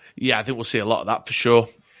Global. Yeah, I think we'll see a lot of that for sure.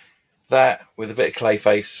 That with a bit of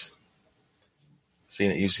clayface.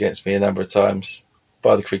 Seen it used against me a number of times.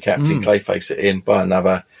 Buy the Kree Captain, clayface it in, buy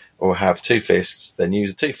another, or have two fists, then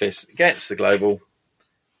use a two fists against the global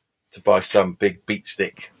to buy some big beat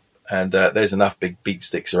stick. And there's enough big beat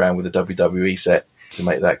sticks around with the WWE set to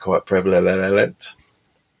make that quite prevalent.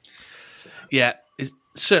 Yeah, it's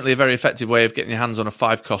certainly a very effective way of getting your hands on a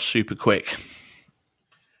 5-cost super quick.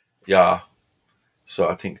 Yeah. So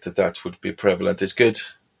I think that would be prevalent. It's good.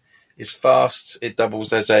 It's fast. It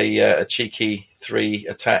doubles as a cheeky 3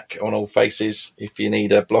 attack on all faces if you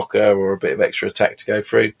need a blocker or a bit of extra attack to go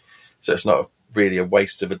through. So it's not really a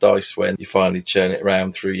waste of a dice when you finally churn it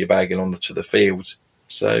around through your bag and onto the field.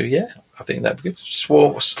 So yeah, I think that'd be good.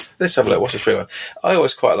 Swarm. Let's have a look. What's a 3-1? I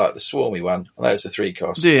always quite like the Swarmy one. I know it's a 3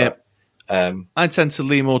 cost. Yeah. But, I tend to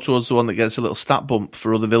lean more towards the one that gets a little stat bump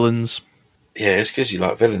for other villains. Yeah, it's because you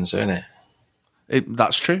like villains, isn't it?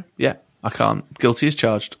 That's true. Yeah, I can't. Guilty as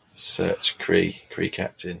charged. Search Kree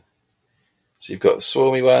Captain. So you've got the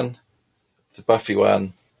Swarmy one, the Buffy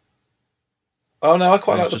one. Oh no, I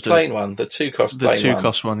quite like the plain one, the 2-cost plain one. The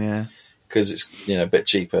 2-cost one, yeah. Because it's a bit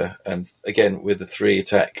cheaper, and again with the 3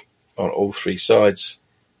 attack on all 3 sides,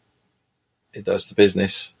 it does the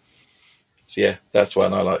business. So yeah, that's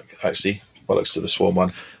one I like. Actually, bollocks to the Swarm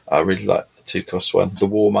one. I really like the 2-cost one, the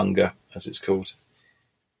Warmonger as it's called.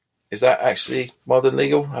 Is that actually modern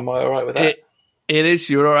legal? Am I all right with that? It is.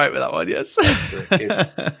 You're all right with that one, yes.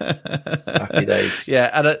 Happy days.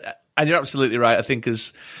 Yeah, and you're absolutely right. I think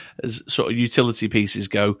as sort of utility pieces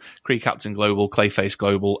go, Kree Captain Global, Clayface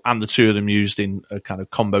Global, and the two of them used in a kind of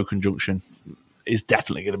combo conjunction is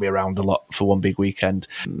definitely going to be around a lot for one big weekend.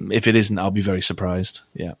 If it isn't, I'll be very surprised.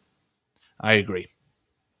 Yeah, I agree.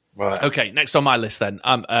 Right. Okay, next on my list then.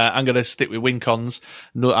 I'm going to stick with Wincons.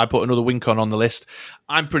 I put another Wincon on the list.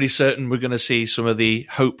 I'm pretty certain we're going to see some of the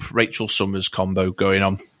Hope Rachel Summers combo going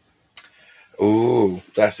on. Ooh,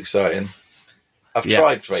 that's exciting. I've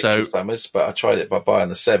tried Rachel Summers, but I tried it by buying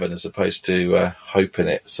the 7 as opposed to hoping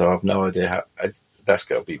it. So I've no idea how. That's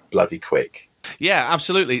got to be bloody quick. Yeah,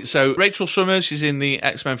 absolutely. So Rachel Summers, she's in the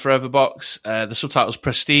X-Men Forever box. The subtitle's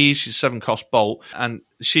Prestige. She's 7-cost bolt. And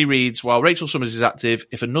she reads, while Rachel Summers is active,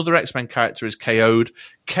 if another X-Men character is KO'd,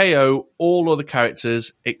 KO all other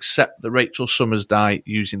characters except the Rachel Summers die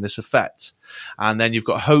using this effect. And then you've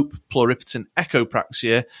got Hope Pluripotent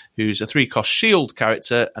Echopraxia, who's a 3-cost shield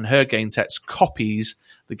character, and her gain text copies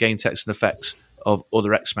the gain text and effects of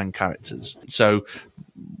other X-Men characters. So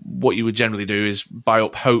what you would generally do is buy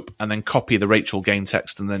up Hope and then copy the Rachel game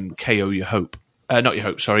text and then KO your Hope. Not your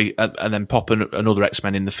Hope, sorry, and then pop another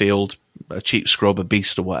X-Men in the field, a cheap scrub, a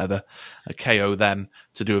beast or whatever, KO them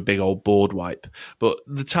to do a big old board wipe. But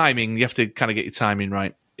the timing, you have to kind of get your timing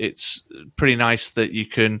right. It's pretty nice that you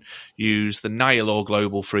can use the Nihilor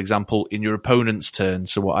Global, for example, in your opponent's turn.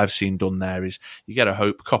 So what I've seen done there is you get a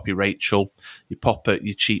Hope, copy Rachel, you pop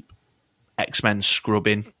your cheap X-Men scrub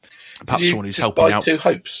in, perhaps someone who's helping out. Buy 2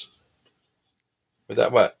 Hopes? Would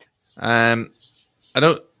that work? I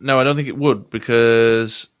don't think it would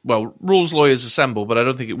because, well, rules lawyers assemble, but I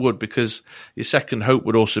don't think it would because your second Hope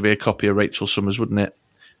would also be a copy of Rachel Summers, wouldn't it?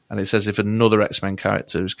 And it says if another X-Men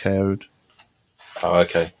character is KO'd. Oh,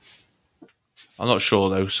 okay. I'm not sure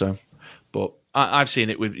though, but I've seen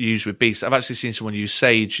it used with Beast. I've actually seen someone use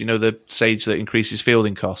Sage, the Sage that increases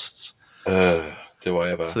fielding costs. Do I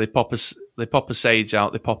ever? So they pop a Sage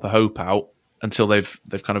out, they pop a Hope out until they've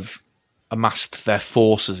kind of amassed their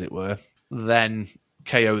force, as it were. Then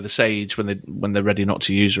KO the Sage when they're ready not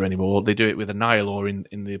to use her anymore. They do it with a Nihilor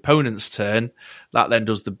in the opponent's turn. That then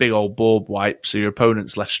does the big old board wipe, so your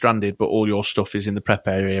opponent's left stranded, but all your stuff is in the prep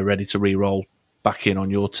area ready to re-roll back in on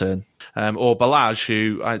your turn. Or Balaj,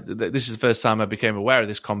 this is the first time I became aware of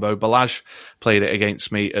this combo. Balaj played it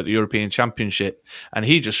against me at the European Championship, and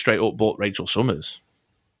he just straight up bought Rachel Summers.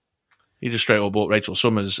 He just straight up bought Rachel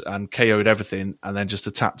Summers and KO'd everything, and then just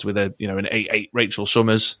attacked with an 8/8 Rachel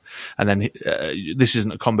Summers. And then this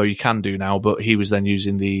isn't a combo you can do now, but he was then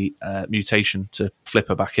using the mutation to flip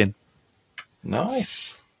her back in.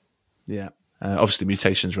 Nice. Yeah. Obviously,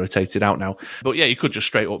 mutations rotated out now, but yeah, you could just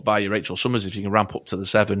straight up buy your Rachel Summers if you can ramp up to the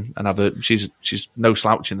 7 and have her. She's no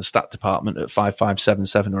slouch in the stat department at 5/5,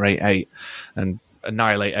 7/7, or 8/8, and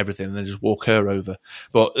annihilate everything and then just walk her over.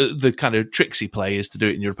 But the kind of tricksy play is to do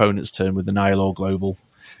it in your opponent's turn with the Nihilor Global.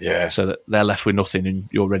 Yeah. So that they're left with nothing and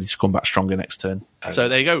you're ready to come back stronger next turn. So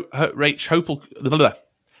there you go. Rach Hopel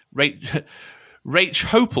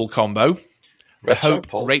combo. The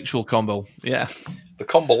Hope Rachel combo. Yeah. The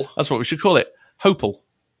combo. That's what we should call it. Hopel.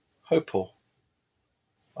 Hopel.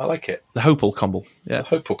 I like it. The Hopel combo. Yeah.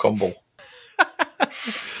 The Hopel combo.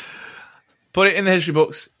 Put it in the history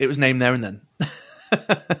books. It was named there and then.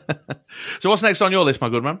 So what's next on your list, my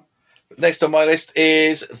good man? Next on my list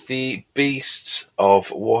is the Beast of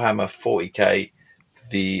Warhammer 40k,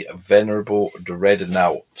 the Venerable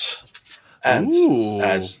Dreadnought. And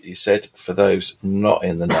as you said, for those not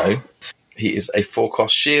in the know, he is a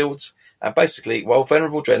 4-cost shield. And basically, while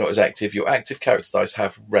Venerable Dreadnought is active, your active character dice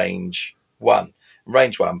have range 1.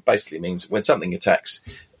 Range 1 basically means when something attacks,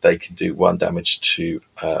 they can do 1 damage to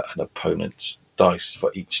an opponent's dice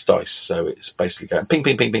for each dice. So it's basically going ping,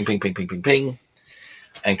 ping, ping, ping, ping, ping, ping, ping, ping,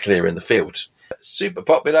 and clearing the field. Super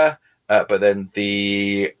popular, but then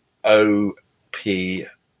the OP,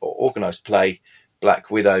 or Organised Play, Black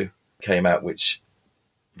Widow came out, which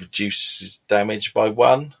reduces damage by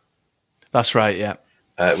 1. That's right, yeah.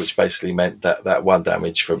 Which basically meant that 1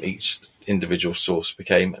 damage from each individual source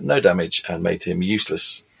became no damage and made him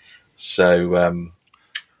useless. So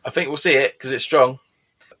I think we'll see it because it's strong,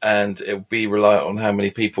 and it'll be reliant on how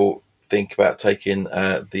many people think about taking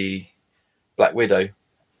the Black Widow.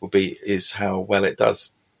 Is how well it does.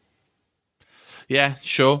 Yeah,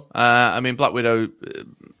 sure. I mean, Black Widow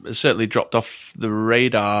has certainly dropped off the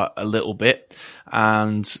radar a little bit,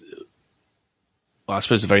 and well, I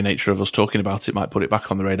suppose the very nature of us talking about it might put it back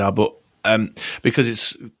on the radar, but because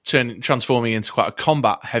it's transforming into quite a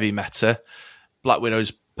combat-heavy meta, Black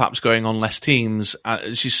Widow's perhaps going on less teams.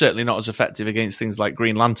 She's certainly not as effective against things like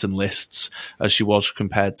Green Lantern lists as she was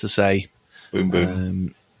compared to, say, Boom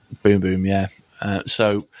Boom. Boom Boom, yeah.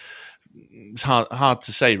 So it's hard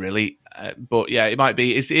to say, really. But yeah, it might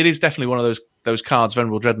be. It is definitely one of those cards,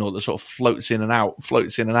 Venerable Dreadnought, that sort of floats in and out.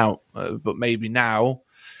 But maybe now,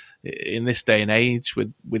 in this day and age,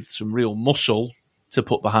 with some real muscle to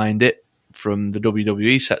put behind it from the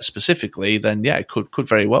WWE set specifically, then yeah, it could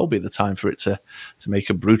very well be the time for it to make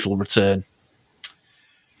a brutal return.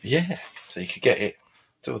 Yeah, so you could get it,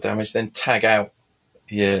 do damage, then tag out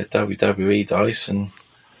your WWE dice and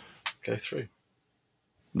go through.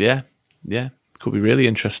 Yeah, could be really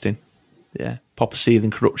interesting. Yeah, pop a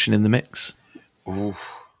Seething Corruption in the mix. Ooh,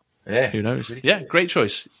 yeah. Who knows? Really yeah, great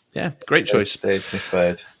choice. Yeah, great choice. There's my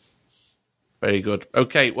third. Very good.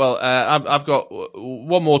 Okay, well, I've got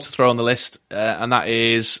one more to throw on the list, and that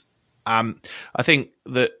is, I think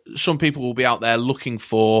that some people will be out there looking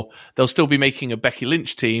for, they'll still be making a Becky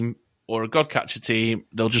Lynch team or a Godcatcher team,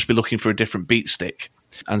 they'll just be looking for a different beat stick.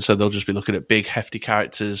 And so they'll just be looking at big, hefty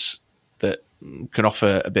characters that can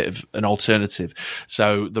offer a bit of an alternative.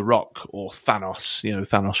 So The Rock or Thanos,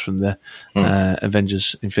 Thanos from the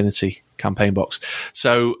Avengers Infinity campaign box.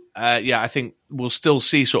 So, I think we'll still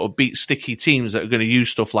see sort of beat sticky teams that are going to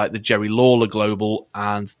use stuff like the Jerry Lawler Global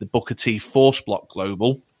and the Booker T Force Block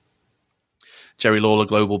Global. Jerry Lawler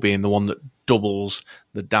Global being the one that doubles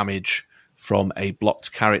the damage from a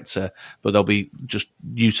blocked character, but they'll be just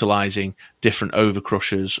utilising different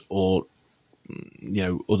overcrushers or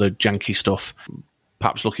other janky stuff,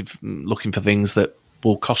 perhaps looking for things that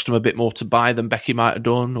will cost them a bit more to buy than Becky might have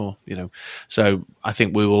done, or so I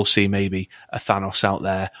think we will see maybe a Thanos out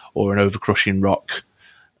there or an overcrushing Rock,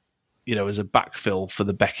 as a backfill for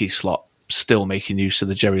the Becky slot, still making use of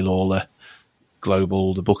the Jerry Lawler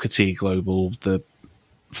Global, the Booker T Global, the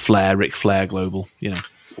Ric Flair Global,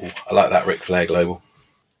 Ooh, I like that Ric Flair Global.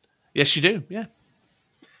 Yes, you do, yeah.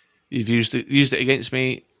 You've used it against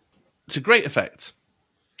me to great effect.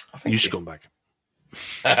 You scumbag.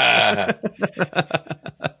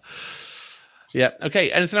 Yeah. Okay.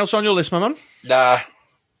 Anything else on your list, my man? Nah,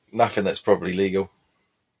 nothing that's probably legal.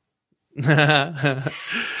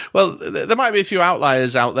 Well, there might be a few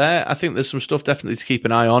outliers out there. I think there's some stuff definitely to keep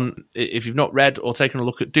an eye on. If you've not read or taken a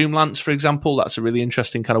look at Doomlance, for example, that's a really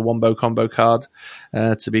interesting kind of wombo combo card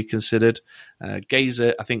to be considered.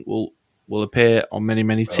 Gazer, I think, will appear on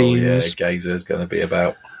many teams. Oh, yeah, Gazer's going to be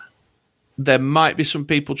about. There might be some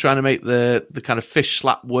people trying to make the kind of fish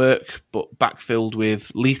slap work, but backfilled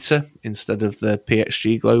with Lita instead of the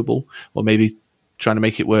PXG Global, or maybe trying to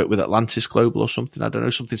make it work with Atlantis Global or something. I don't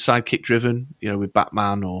know, something sidekick driven, with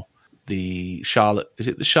Batman or the Charlotte. Is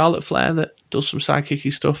it the Charlotte Flair that does some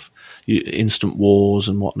sidekicky stuff? Instant Wars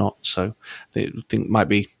and whatnot. So I think might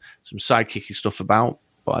be some sidekicky stuff about,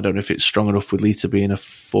 but I don't know if it's strong enough with Lita being a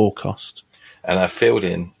 4 cost. And her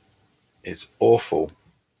fielding is awful.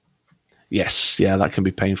 Yes, yeah, that can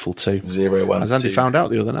be painful too. 0, 1, as Andy 2. found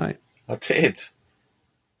out the other night. I did.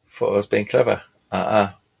 Thought I was being clever.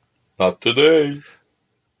 Not today.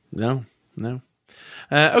 No.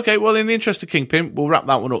 Okay, well, in the interest of Kingpin, we'll wrap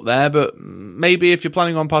that one up there. But maybe if you're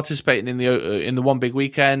planning on participating in the one big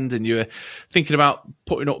weekend and you're thinking about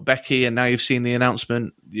putting up Becky, and now you've seen the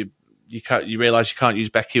announcement, you realise you can't use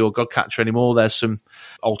Becky or Godcatcher anymore. There's some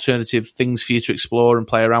alternative things for you to explore and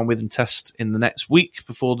play around with and test in the next week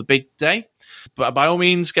before the big day. But by all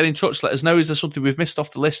means, get in touch. Let us know. Is there something we've missed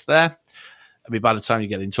off the list there? I mean, by the time you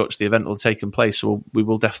get in touch, the event will have taken place, so we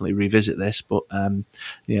will definitely revisit this. But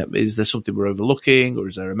is there something we're overlooking, or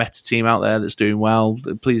is there a meta team out there that's doing well?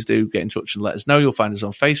 Please do get in touch and let us know. You'll find us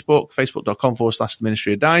on Facebook, facebook.com/The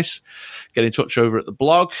Ministry of Dice. Get in touch over at the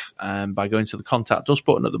blog by going to the Contact Us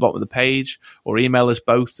button at the bottom of the page, or email us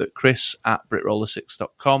both at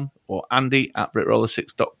chris@britroller6.com or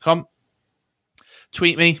andy@britroller6.com.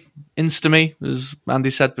 Tweet me, Insta me, as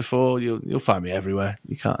Andy said before. You'll find me everywhere.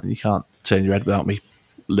 You can't turn your head without me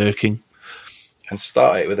lurking. And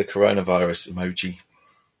start it with a coronavirus emoji.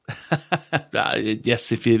 Yes,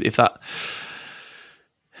 if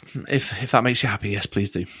that makes you happy, yes,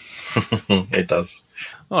 please do. It does.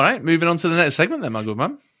 All right, moving on to the next segment then, my good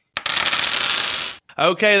man.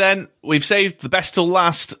 Okay, then, we've saved the best till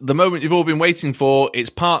last, the moment you've all been waiting for. It's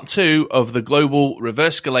part 2 of the Global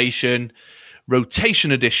Reverscalation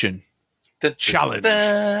Rotation Edition Challenge.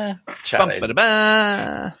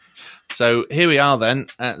 So here we are then.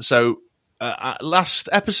 Last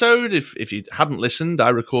episode, if you hadn't listened, I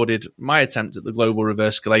recorded my attempt at the Global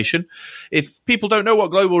Reverscalation. If people don't know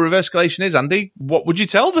what Global Reverscalation is, Andy, what would you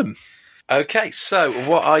tell them? Okay, so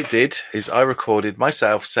what I did is I recorded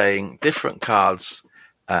myself saying different cards,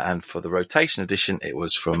 and for the Rotation Edition, it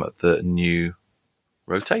was from the new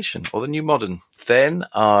Rotation or the new Modern. Then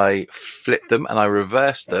I flipped them and I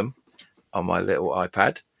reversed them on my little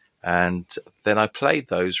iPad, and then I played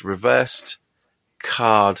those reversed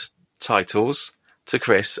card titles to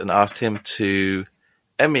Chris and asked him to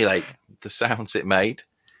emulate the sounds it made.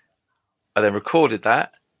 I then recorded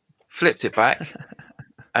that, flipped it back,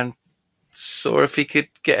 and saw if he could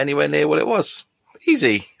get anywhere near what it was.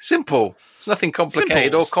 Easy, simple. There's nothing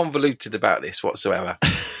complicated or convoluted about this whatsoever.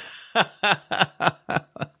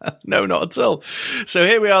 No, not at all. So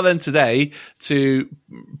here we are then today to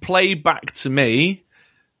play back to me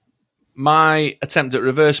my attempt at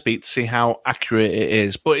reverse beat to see how accurate it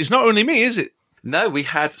is. But it's not only me, is it? No, we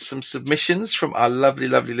had some submissions from our lovely,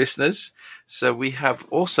 lovely listeners. So we have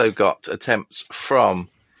also got attempts from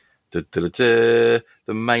the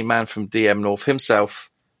main man from DM North himself,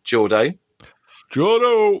 Jordo.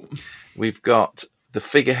 We've got the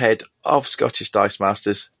figurehead of Scottish Dice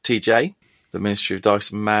Masters, TJ, the Ministry of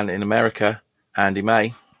Dice man in America, Andy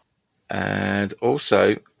May, and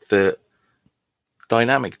also the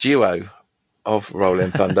dynamic duo of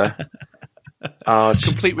Rolling Thunder. Arj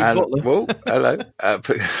Complete with and, Butler. Well, hello.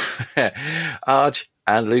 Arj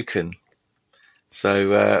and Lucan. So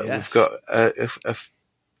Yes. we've got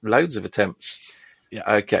loads of attempts. Yeah.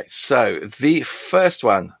 Okay, so the first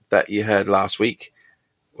one that you heard last week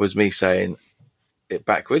was me saying it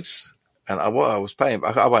backwards. And what I was playing,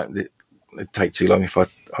 I won't it'd take too long if I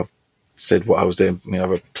said what I was doing.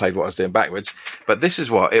 I played what I was doing backwards. But this is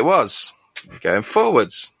what it was going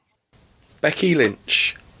forwards. Becky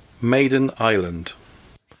Lynch, Maiden Island.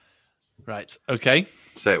 Right. Okay.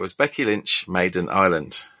 So it was Becky Lynch, Maiden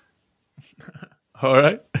Island. All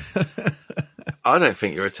right. I don't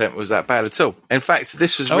think your attempt was that bad at all. In fact,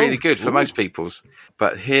 this was really good for most people's.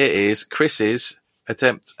 But here is Chris's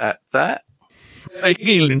attempt at that.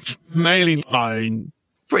 Becky Lynch, Maiden Island.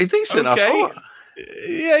 Pretty decent, I thought.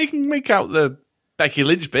 Yeah, you can make out the Becky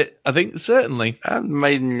Lynch bit, I think, certainly.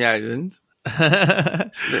 Maiden Island.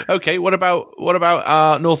 Okay, what about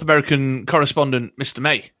our North American correspondent, Mr.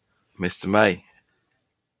 May? Mr. May.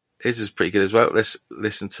 His was pretty good as well. Let's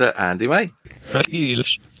listen to Andy May. Becky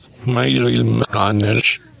Lynch, Maiden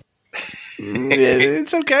Island.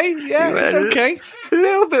 It's okay. Yeah, it's okay. A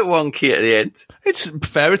little bit wonky at the end. It's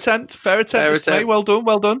fair attempt. Fair attempt. Mr. May. Well done.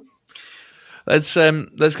 Well done. Let's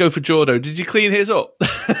go for Jordo. Did you clean his up?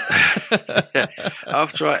 Yeah.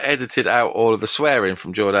 After I edited out all of the swearing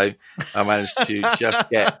from Jordo, I managed to just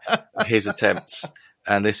get his attempts,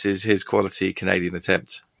 and this is his quality Canadian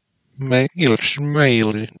attempt. Maiden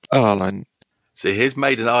Island. See, his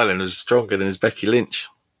Maiden Island was stronger than his Becky Lynch.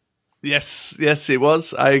 Yes, it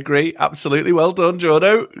was. I agree. Absolutely. Well done,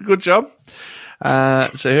 Jordo. Good job.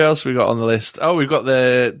 So who else we got on the list? Oh, we've got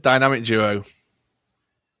the dynamic duo.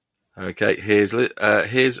 Okay, here's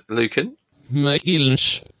Lucan. Becky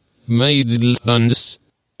Lynch, Maiden Island.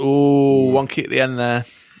 Oh, wonky at the end there.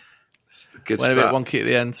 Good Went a bit start. wonky at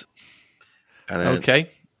the end. And then Okay.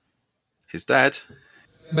 his dad.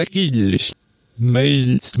 Becky Lynch,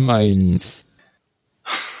 Maiden Island.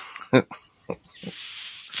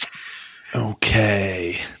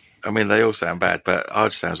 Okay. I mean, they all sound bad, but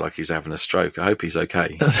Arj sounds like he's having a stroke. I hope he's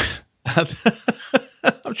okay.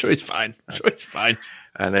 I'm sure he's fine.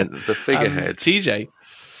 And then the figurehead TJ.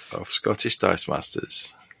 of Scottish Dice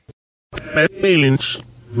Masters. Becky Lynch,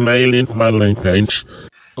 Maiden Island.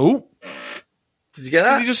 Oh, Did you get did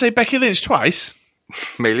that? you just say Becky Lynch twice?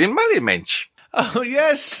 Million Mensch. Oh,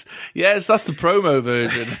 yes, that's the promo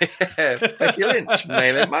version. Becky Lynch.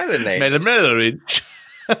 Million name. Made Lynch.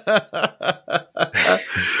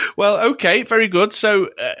 Well, okay, very good. So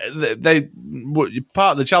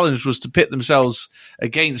part of the challenge was to pit themselves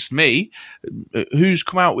against me. Who's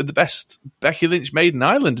come out with the best Becky Lynch Maiden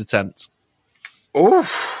Island attempt? Oh,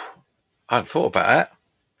 I hadn't thought about that.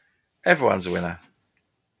 Everyone's a winner.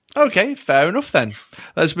 Okay, fair enough then.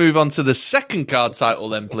 Let's move on to the second card title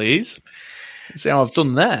then, please. See how I've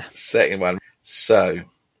done there. Second one. So,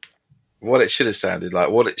 what it should sound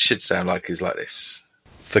like is like this.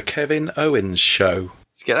 The Kevin Owens Show. Did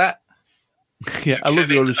you get that? Yeah, I love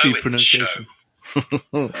your received pronunciation.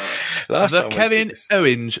 Last The time we Kevin did this,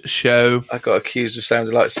 Owens Show. I got accused of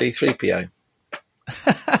sounding like C-3PO.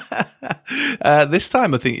 This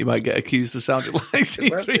time I think you might get accused of sounding like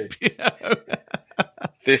C-3PO.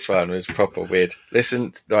 This one was proper weird.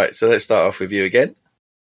 Listen, right, so let's start off with you again.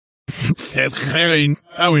 Kevin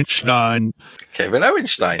Owenstein. Kevin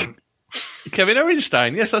Owenstein. Kevin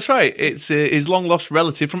Owenstein, yes, that's right. It's his long-lost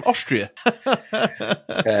relative from Austria.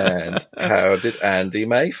 And how did Andy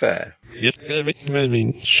May fare? Yes,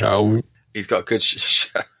 Kevin Show. He's got a good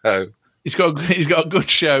show. He's got a good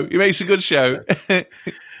show. He makes a good show.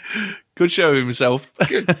 Good show of himself.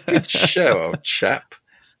 Good show, old chap.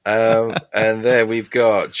 And there we've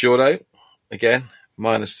got Jordo, again,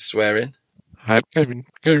 minus the swearing.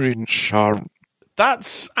 Kevin Show.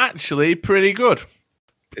 That's actually pretty good.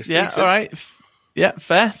 It's Yeah, decent. all right. Yeah,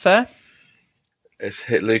 fair. Let's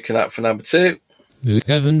hit Lucan up for number 2. The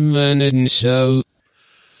Kevin Maiden Show.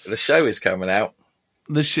 The show is coming out.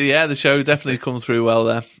 The show definitely come through well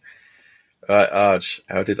there. Right, Arj.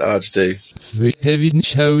 How did Arj do? The Kevin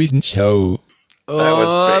Show.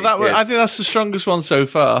 I think that's the strongest one so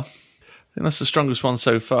far.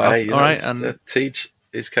 Hey, All right, and Teach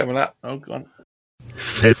is coming up. oh, go on.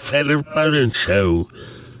 The Feather Balance Show.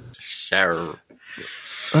 Cheryl.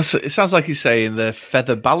 It sounds like he's saying the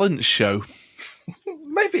Feather Balance Show.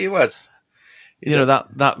 Maybe he was. You know,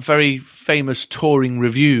 that very famous touring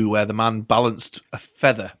review where the man balanced a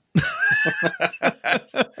feather.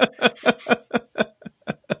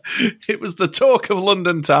 It was the talk of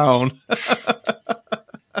London town.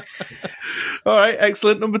 All right,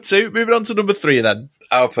 excellent. Number 2. Moving on to number 3 then.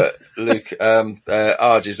 I'll put Luke.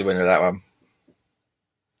 Arj is the winner of that one.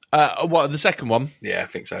 What, the second one? Yeah, I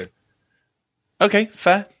think so. Okay,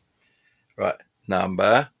 fair. Right,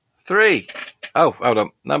 number 3. Oh, hold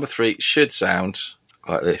on. Number 3 should sound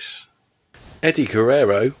like this. Eddie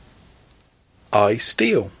Guerrero, I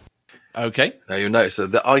Steal. Okay. Now you'll notice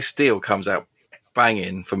that the I Steal comes out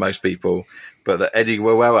banging for most people, but the Eddie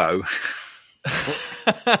Guerrero,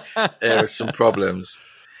 there are some problems.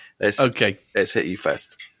 Let's hit you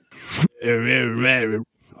first.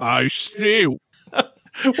 I steal.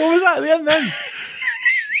 What was that at the end then?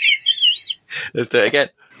 Let's do it again.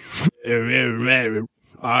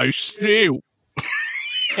 I steal.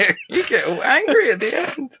 You get all angry at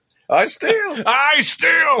the end. I Steal. I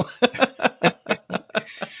steal.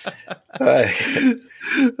 Right.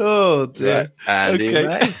 Oh, dear. Right. Andy,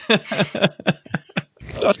 mate.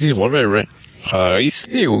 I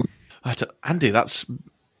steal. Andy, that's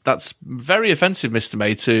very offensive, Mr.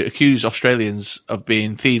 May, to accuse Australians of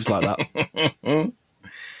being thieves like that.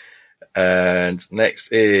 And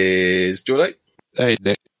next is Jordan. I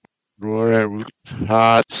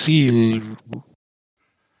steal.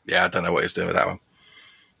 Yeah, I don't know what he's doing with that one.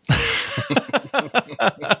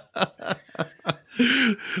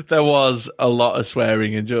 There was a lot of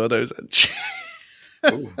swearing in Jordo's entry.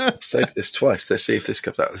 Ooh, I've saved this twice. Let's see if this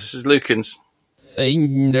comes out. This is Lucan's. I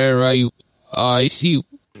steal.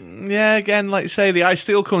 Yeah, again, like you say, the I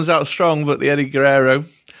Steel comes out strong, but the Eddie Guerrero.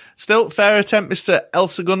 Still, fair attempt, Mr. El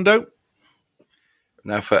Segundo.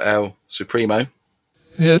 Now for El Supremo.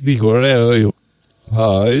 Eddie Guerrero,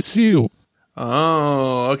 I steal.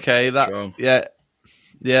 Oh, okay. Strong. Yeah,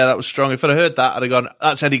 that was strong. If I'd have heard that, I'd have gone,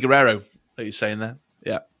 that's Eddie Guerrero that you're saying there.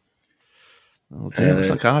 Yeah. Oh, dear, looks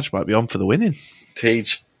like Arch might be on for the winning. Tej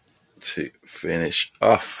to finish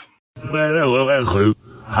off.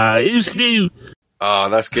 I steal. Oh,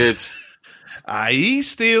 that's good. I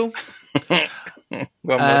Steel. One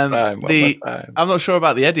more time. I'm not sure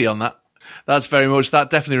about the Eddie on that. That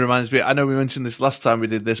definitely reminds me. I know we mentioned this last time we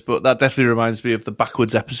did this, but that definitely reminds me of the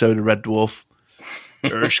backwards episode of Red Dwarf.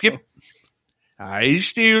 Skip. I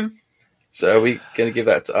Steel. So are we going to give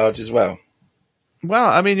that to Arj as well?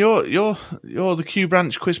 Well, I mean, you're the Q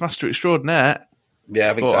Branch Quizmaster extraordinaire.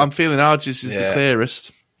 Yeah, I think but so. I'm feeling Arj's is the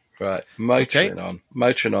clearest. Right, motoring on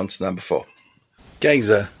to number 4.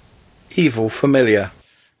 Gazer, Evil Familiar.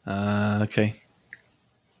 Okay.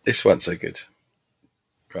 This one's so good.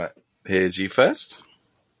 Right, here's you first.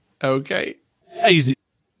 Okay. Easy.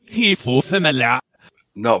 Evil familiar.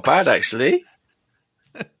 Not bad, actually.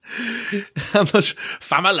 How much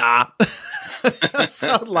famila? That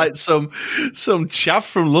sounds like some chav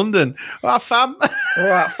from London. All right, fam. All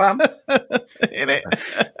right, fam. In it.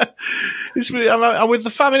 I'm with the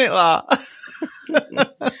fam in it, la.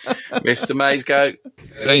 Mr. Mays, go.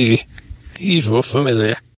 Easy. Evil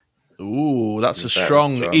familiar. Ooh, that's a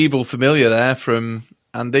strong evil familiar there from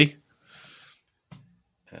Andy.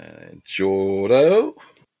 Jordo.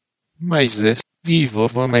 Mas this evil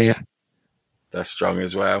familiar. That's strong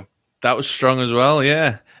as well. That was strong as well,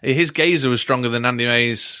 yeah. His gazer was stronger than Andy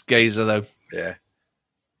May's gazer, though. Yeah.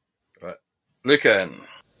 Right. Lucan.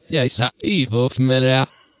 Yes, that evil familiar.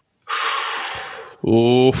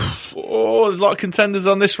 Oh, there's a lot of contenders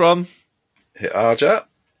on this one. Hit Arja.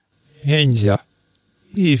 Henja.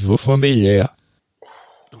 Evil familiar.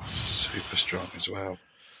 Super strong as well.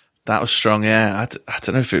 That was strong, yeah. I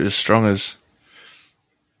don't know if it was as strong as...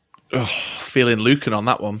 feeling Lucan on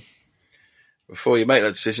that one. Before you make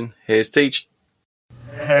that decision, here's Teach.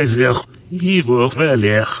 Evil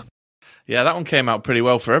familiar. Yeah, that one came out pretty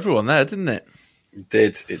well for everyone there, didn't it? It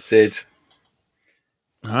did.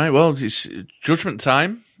 All right, well, it's judgment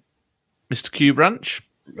time. Mr. Q Branch.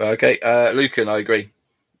 Okay, Lucan, I agree.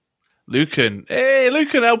 Lucan. Hey,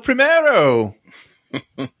 Lucan El Primero.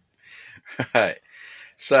 Right.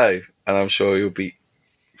 So, and I'm sure you'll be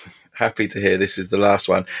happy to hear this is the last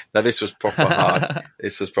one. Now, this was proper hard.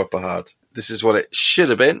 This is what it should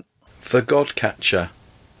have been. The God Catcher,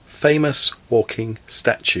 famous walking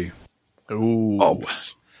statue. Ooh.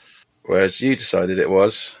 Obs. Whereas you decided it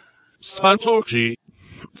was... Spantorchi.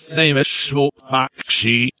 Famous short back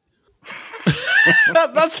sheet.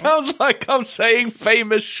 That sounds like I'm saying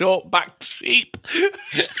famous short-backed sheep.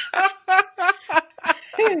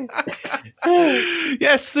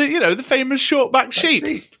 Yes, the famous short-backed sheep.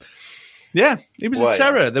 Yeah, he was a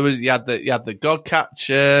terror. You had the God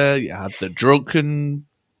Catcher, you had the drunken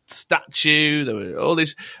statue, there were all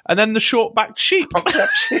these, and then the short-backed sheep.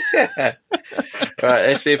 Yeah. Right,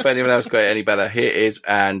 let's see if anyone else got it any better. Here is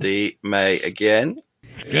Andy May again.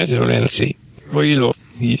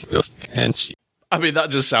 I mean, that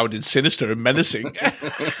just sounded sinister and menacing.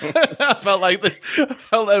 I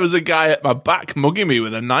felt there was a guy at my back mugging me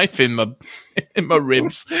with a knife in my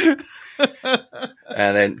ribs.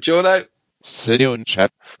 And then Jordo. Slyonchap.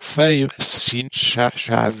 Famous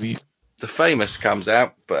Shinshavi. The famous comes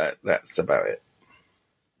out, but that's about it.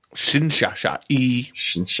 Shinshasha-e.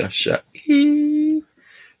 Shinshasha.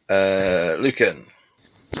 Lucan.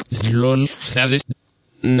 Lol. Saris.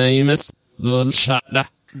 Names. Lol. Shada.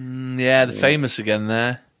 Yeah, the famous again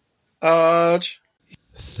there. Arj.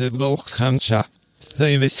 Thidol Kancha.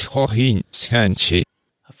 Famous Hohin Skanchi.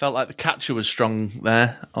 I felt like the catcher was strong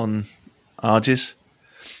there on Arges.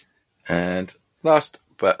 And last,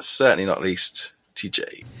 but certainly not least,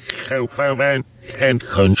 TJ. Helpman and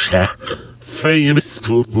Concha. Famous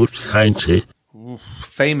football country.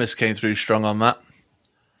 Famous came through strong on that.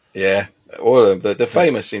 Yeah, all of them. The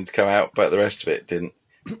famous seemed to come out, but the rest of it didn't.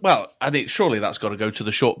 Well, I think surely that's got to go to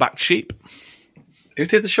the short-backed sheep. Who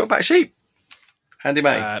did the short back sheep? Andy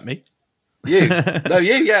May. Me. You. No,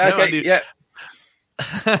 you. Yeah, No, okay, yeah.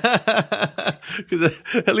 Because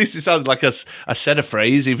at least it sounded like I said a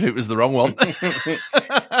phrase, even if it was the wrong one.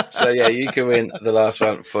 So, yeah, you can win the last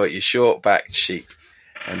one for your short-backed sheep.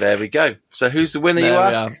 And there we go. So who's the winner, you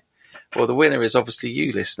ask? Well, the winner is obviously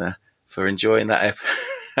you, listener, for enjoying that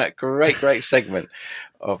great segment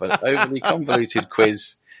of an overly convoluted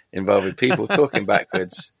quiz involving people talking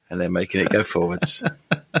backwards and then making it go forwards.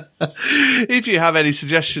 If you have any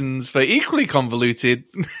suggestions for equally convoluted,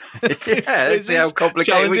 let's see how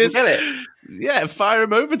complicated we can get it. Yeah, fire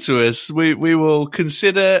them over to us. We will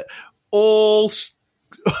consider all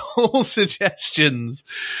suggestions.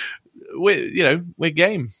 We're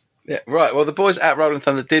game. Yeah, right. Well, the boys at Rolling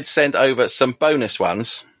Thunder did send over some bonus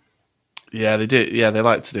ones. Yeah, they did. Yeah, they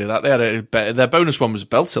like to do that. They had their bonus one was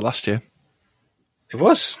Belter last year. It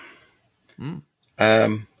was. I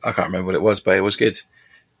can't remember what it was, but it was good.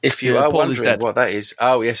 If you are Paul wondering what that is,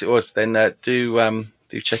 oh yes, it was. Then do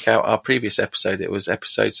check out our previous episode. It was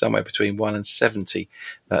episode somewhere between 1 and 70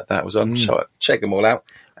 that was on. So check them all out,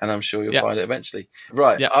 and I'm sure you'll find it eventually.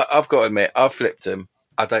 Right, I've got to admit, I've flipped them.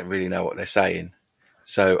 I don't really know what they're saying,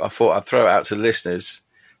 so I thought I'd throw it out to the listeners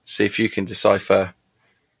to see if you can decipher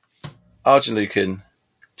Arjun Lucan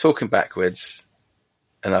talking backwards,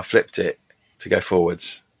 and I flipped it to go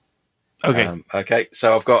forwards. Okay. Okay,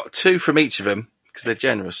 so I've got 2 from each of them because they're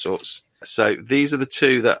generous sorts. So these are the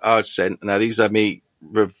 2 that Arj sent. Now these are me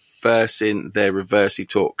reversing their reversey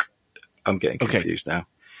talk. I'm getting confused now.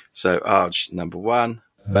 So Arj, number 1.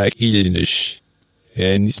 Becky Lynch.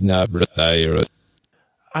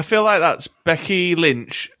 I feel like that's Becky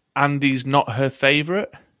Lynch. Andy's not her favourite.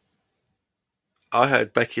 I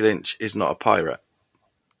heard Becky Lynch is not a pirate.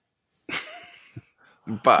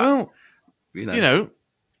 But, well,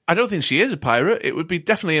 I don't think she is a pirate. It would be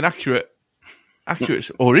definitely an accurate,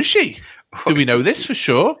 or is she? Do we know this for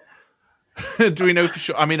sure? Do we know for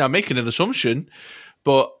sure? I mean, I'm making an assumption,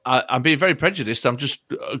 but I'm being very prejudiced. I'm just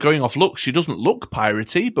going off looks. She doesn't look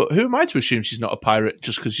piratey, but who am I to assume she's not a pirate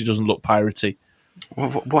just because she doesn't look piratey?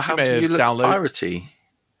 Well, how do you look piratey?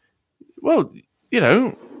 Well,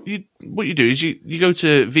 what you do is you go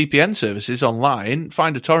to VPN services online,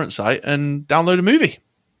 find a torrent site, and download a movie.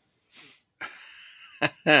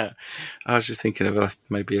 I was just thinking of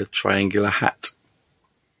maybe a triangular hat.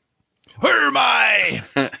 Where am I?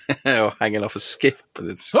 Or hanging off a skiff, but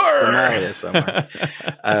it's Somalia somewhere.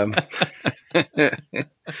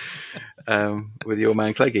 With your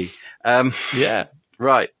man Cleggy. Yeah.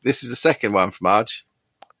 Right, this is the second one from Arj.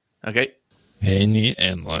 Okay. Henny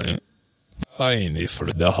and Henny for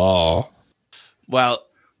the hall. Well,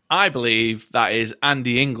 I believe that is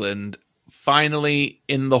Andy England finally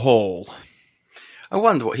in the hall. I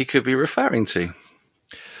wonder what he could be referring to.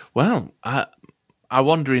 Well, I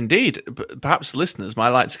wonder indeed. Perhaps the listeners might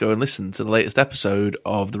like to go and listen to the latest episode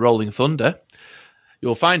of The Rolling Thunder.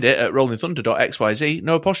 You'll find it at rollingthunder.xyz.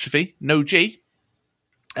 No apostrophe, no G.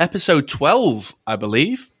 Episode 12, I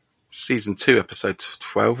believe. Season 2, episode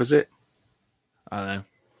 12, is it? I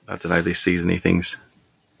don't know, these season-y things.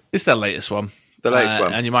 It's their latest one. The latest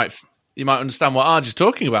one. And you might understand what Arj is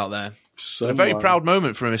talking about there. A very proud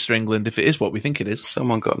moment for Mr. England, if it is what we think it is.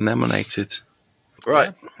 Someone got nominated.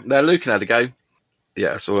 Right, now Lucan had a go.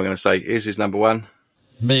 Yeah, that's all I'm going to say. Here's his number 1.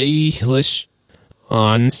 English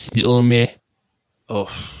on still me. Oh,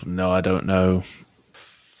 no, I don't know.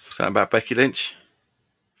 Something about Becky Lynch?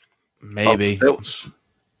 Maybe. On stilts?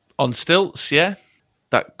 On stilts, yeah.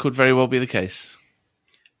 That could very well be the case.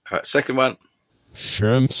 All right, second one.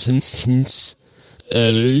 From Simpsons.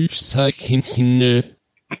 Loose I continue. Do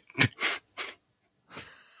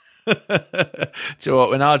you know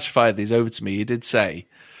what? When Arj fired these over to me, he did say,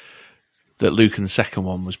 that Lucan's second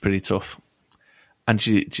one was pretty tough. And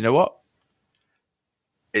do you know what?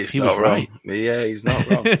 It's He not was wrong. right. Yeah, he's not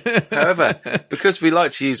wrong. However, because we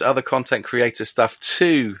like to use other content creator stuff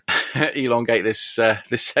to elongate this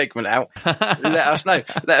segment out, let us know.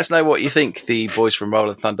 Let us know what you think the boys from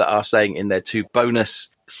Rolling Thunder are saying in their 2 bonus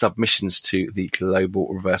submissions to the Global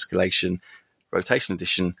Reverse Escalation Rotation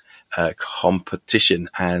Edition competition.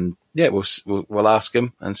 And yeah, we'll ask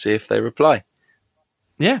them and see if they reply.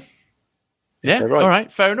 Yeah. Yeah. Right. All right.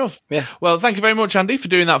 Fair enough. Yeah. Well, thank you very much, Andy, for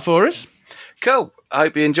doing that for us. Cool. I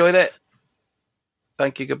hope you enjoyed it.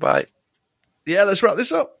 Thank you. Goodbye. Yeah, let's wrap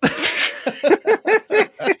this up.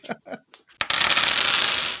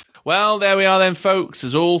 Well, there we are then, folks.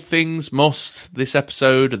 As all things must, this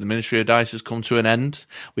episode of the Ministry of Dice has come to an end.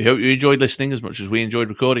 We hope you enjoyed listening as much as we enjoyed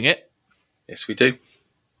recording it. Yes, we do.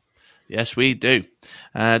 Yes, we do.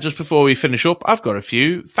 Just before we finish up, I've got a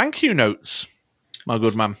few thank you notes, my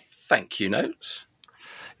good man. Thank you notes.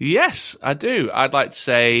 Yes, I do. I'd like to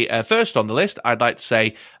say, first on the list, I'd like to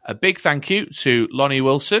say a big thank you to Lonnie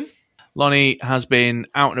Wilson. Lonnie has been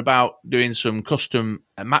out and about doing some custom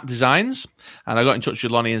mat designs, and I got in touch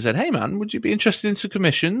with Lonnie and said, hey man, would you be interested in some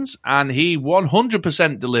commissions? And he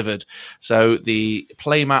 100% delivered. So the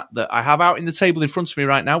playmat that I have out in the table in front of me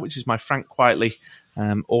right now, which is my Frank Quitely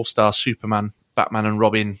All-Star Superman, Batman and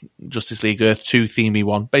Robin, Justice League Earth 2 themey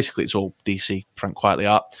one. Basically, it's all DC Frank Quitely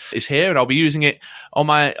art. It's here, and I'll be using it on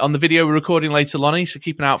the video we're recording later, Lonnie, so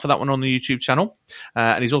keep an eye out for that one on the YouTube channel.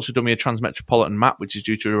 And he's also done me a Transmetropolitan map, which is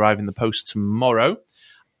due to arrive in the post tomorrow.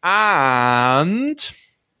 And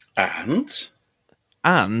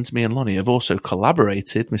me and Lonnie have also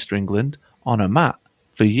collaborated, Mr. England, on a map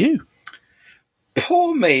for you.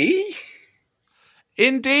 Poor me.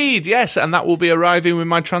 Indeed, yes, and that will be arriving with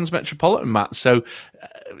my Transmetropolitan mat. So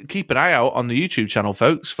keep an eye out on the YouTube channel,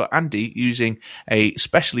 folks, for Andy using a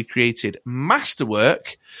specially created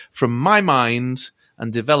masterwork from my mind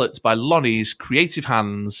and developed by Lonnie's creative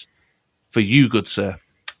hands for you, good sir.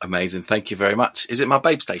 Amazing. Thank you very much. Is it my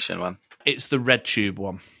Babe Station one? It's the red tube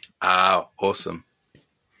one. Oh, awesome.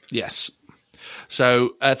 Yes.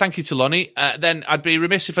 So thank you to Lonnie. Then I'd be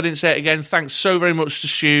remiss if I didn't say it again. Thanks so very much to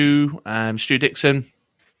Stu Dixon,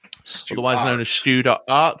 otherwise known as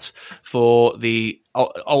Stu.art, for the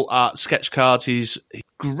alt art sketch cards he's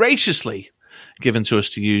graciously given to us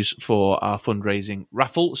to use for our fundraising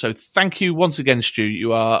raffle. So thank you once again, Stu.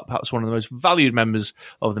 You are perhaps one of the most valued members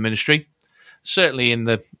of the ministry, certainly in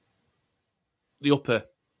the upper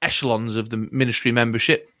echelons of the ministry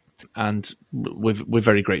membership. And we're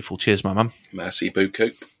very grateful. Cheers, my man. Merci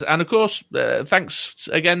beaucoup. And of course, thanks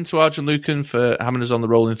again to Arjun Lucan for having us on the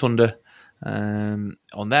Rolling Thunder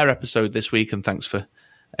on their episode this week, and thanks for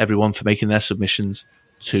everyone for making their submissions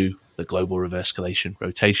to the Global Reverse Escalation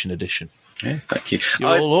Rotation Edition. Yeah, thank you.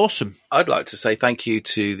 You're all awesome. I'd like to say thank you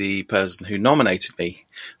to the person who nominated me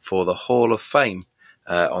for the Hall of Fame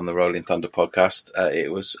on the Rolling Thunder podcast.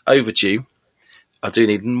 It was overdue. I do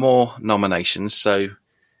need more nominations, so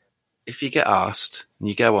if you get asked and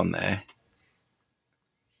you go on there,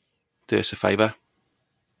 do us a favour.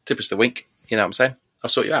 Tip us the wink. You know what I'm saying? I'll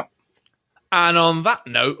sort you out. And on that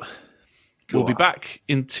note, we'll be back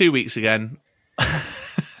in 2 weeks again on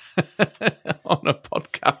a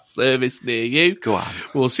podcast service near you. Go on.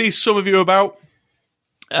 We'll see some of you about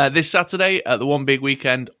this Saturday at the One Big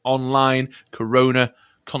Weekend online Corona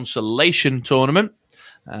Consolation Tournament.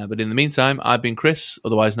 But in the meantime, I've been Chris,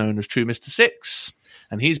 otherwise known as True Mr. Six.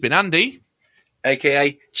 And he's been Andy,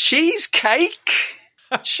 a.k.a. Cheesecake.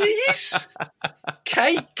 Cheese.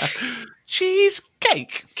 Cake.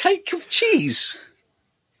 Cheesecake. Cake of cheese.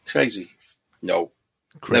 Crazy. No.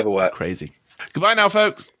 Never work. Crazy. Goodbye now,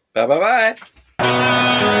 folks. Bye-bye-bye.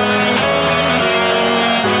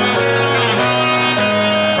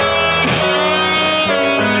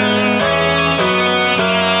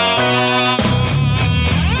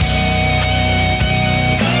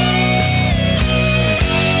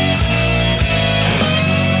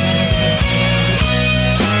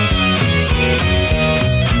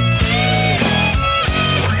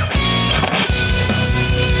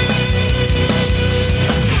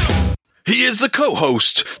 He is the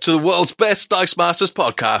co-host to the world's best Dice Masters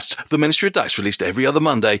podcast, The Ministry of Dice, released every other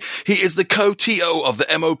Monday. He is the co-TO of the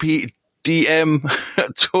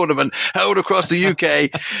MOPDM tournament held across the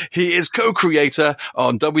UK. He is co-creator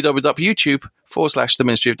on www.youtube.com/The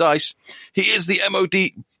Ministry of Dice. He is the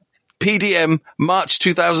MOPDM March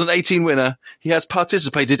 2018 winner. He has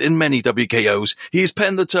participated in many WKOs. He has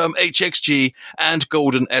penned the term HXG and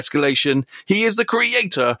Golden Escalation. He is the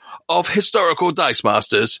creator of Historical Dice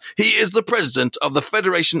Masters. He is the president of the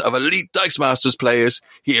Federation of Elite Dice Masters Players.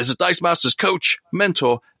 He is a Dice Masters coach,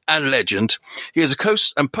 mentor, and legend. He is a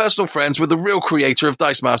close and personal friend with the real creator of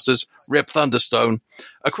Dice Masters, Rip Thunderstone.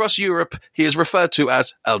 Across Europe, he is referred to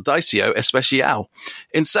as El Dicio Especial.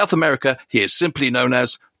 In South America, he is simply known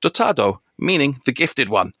as Dotado, meaning the gifted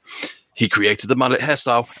one. He created the mullet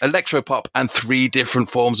hairstyle, electropop, and 3 different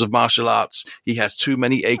forms of martial arts. He has too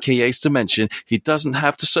many AKAs to mention. He doesn't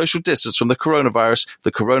have to social distance from the coronavirus.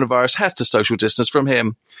 The coronavirus has to social distance from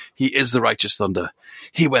him. He is the Righteous Thunder.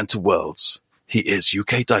 He went to Worlds. He is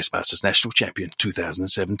UK Dice Masters National Champion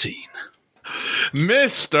 2017.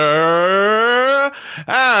 Mr.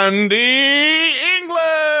 Andy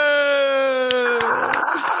England!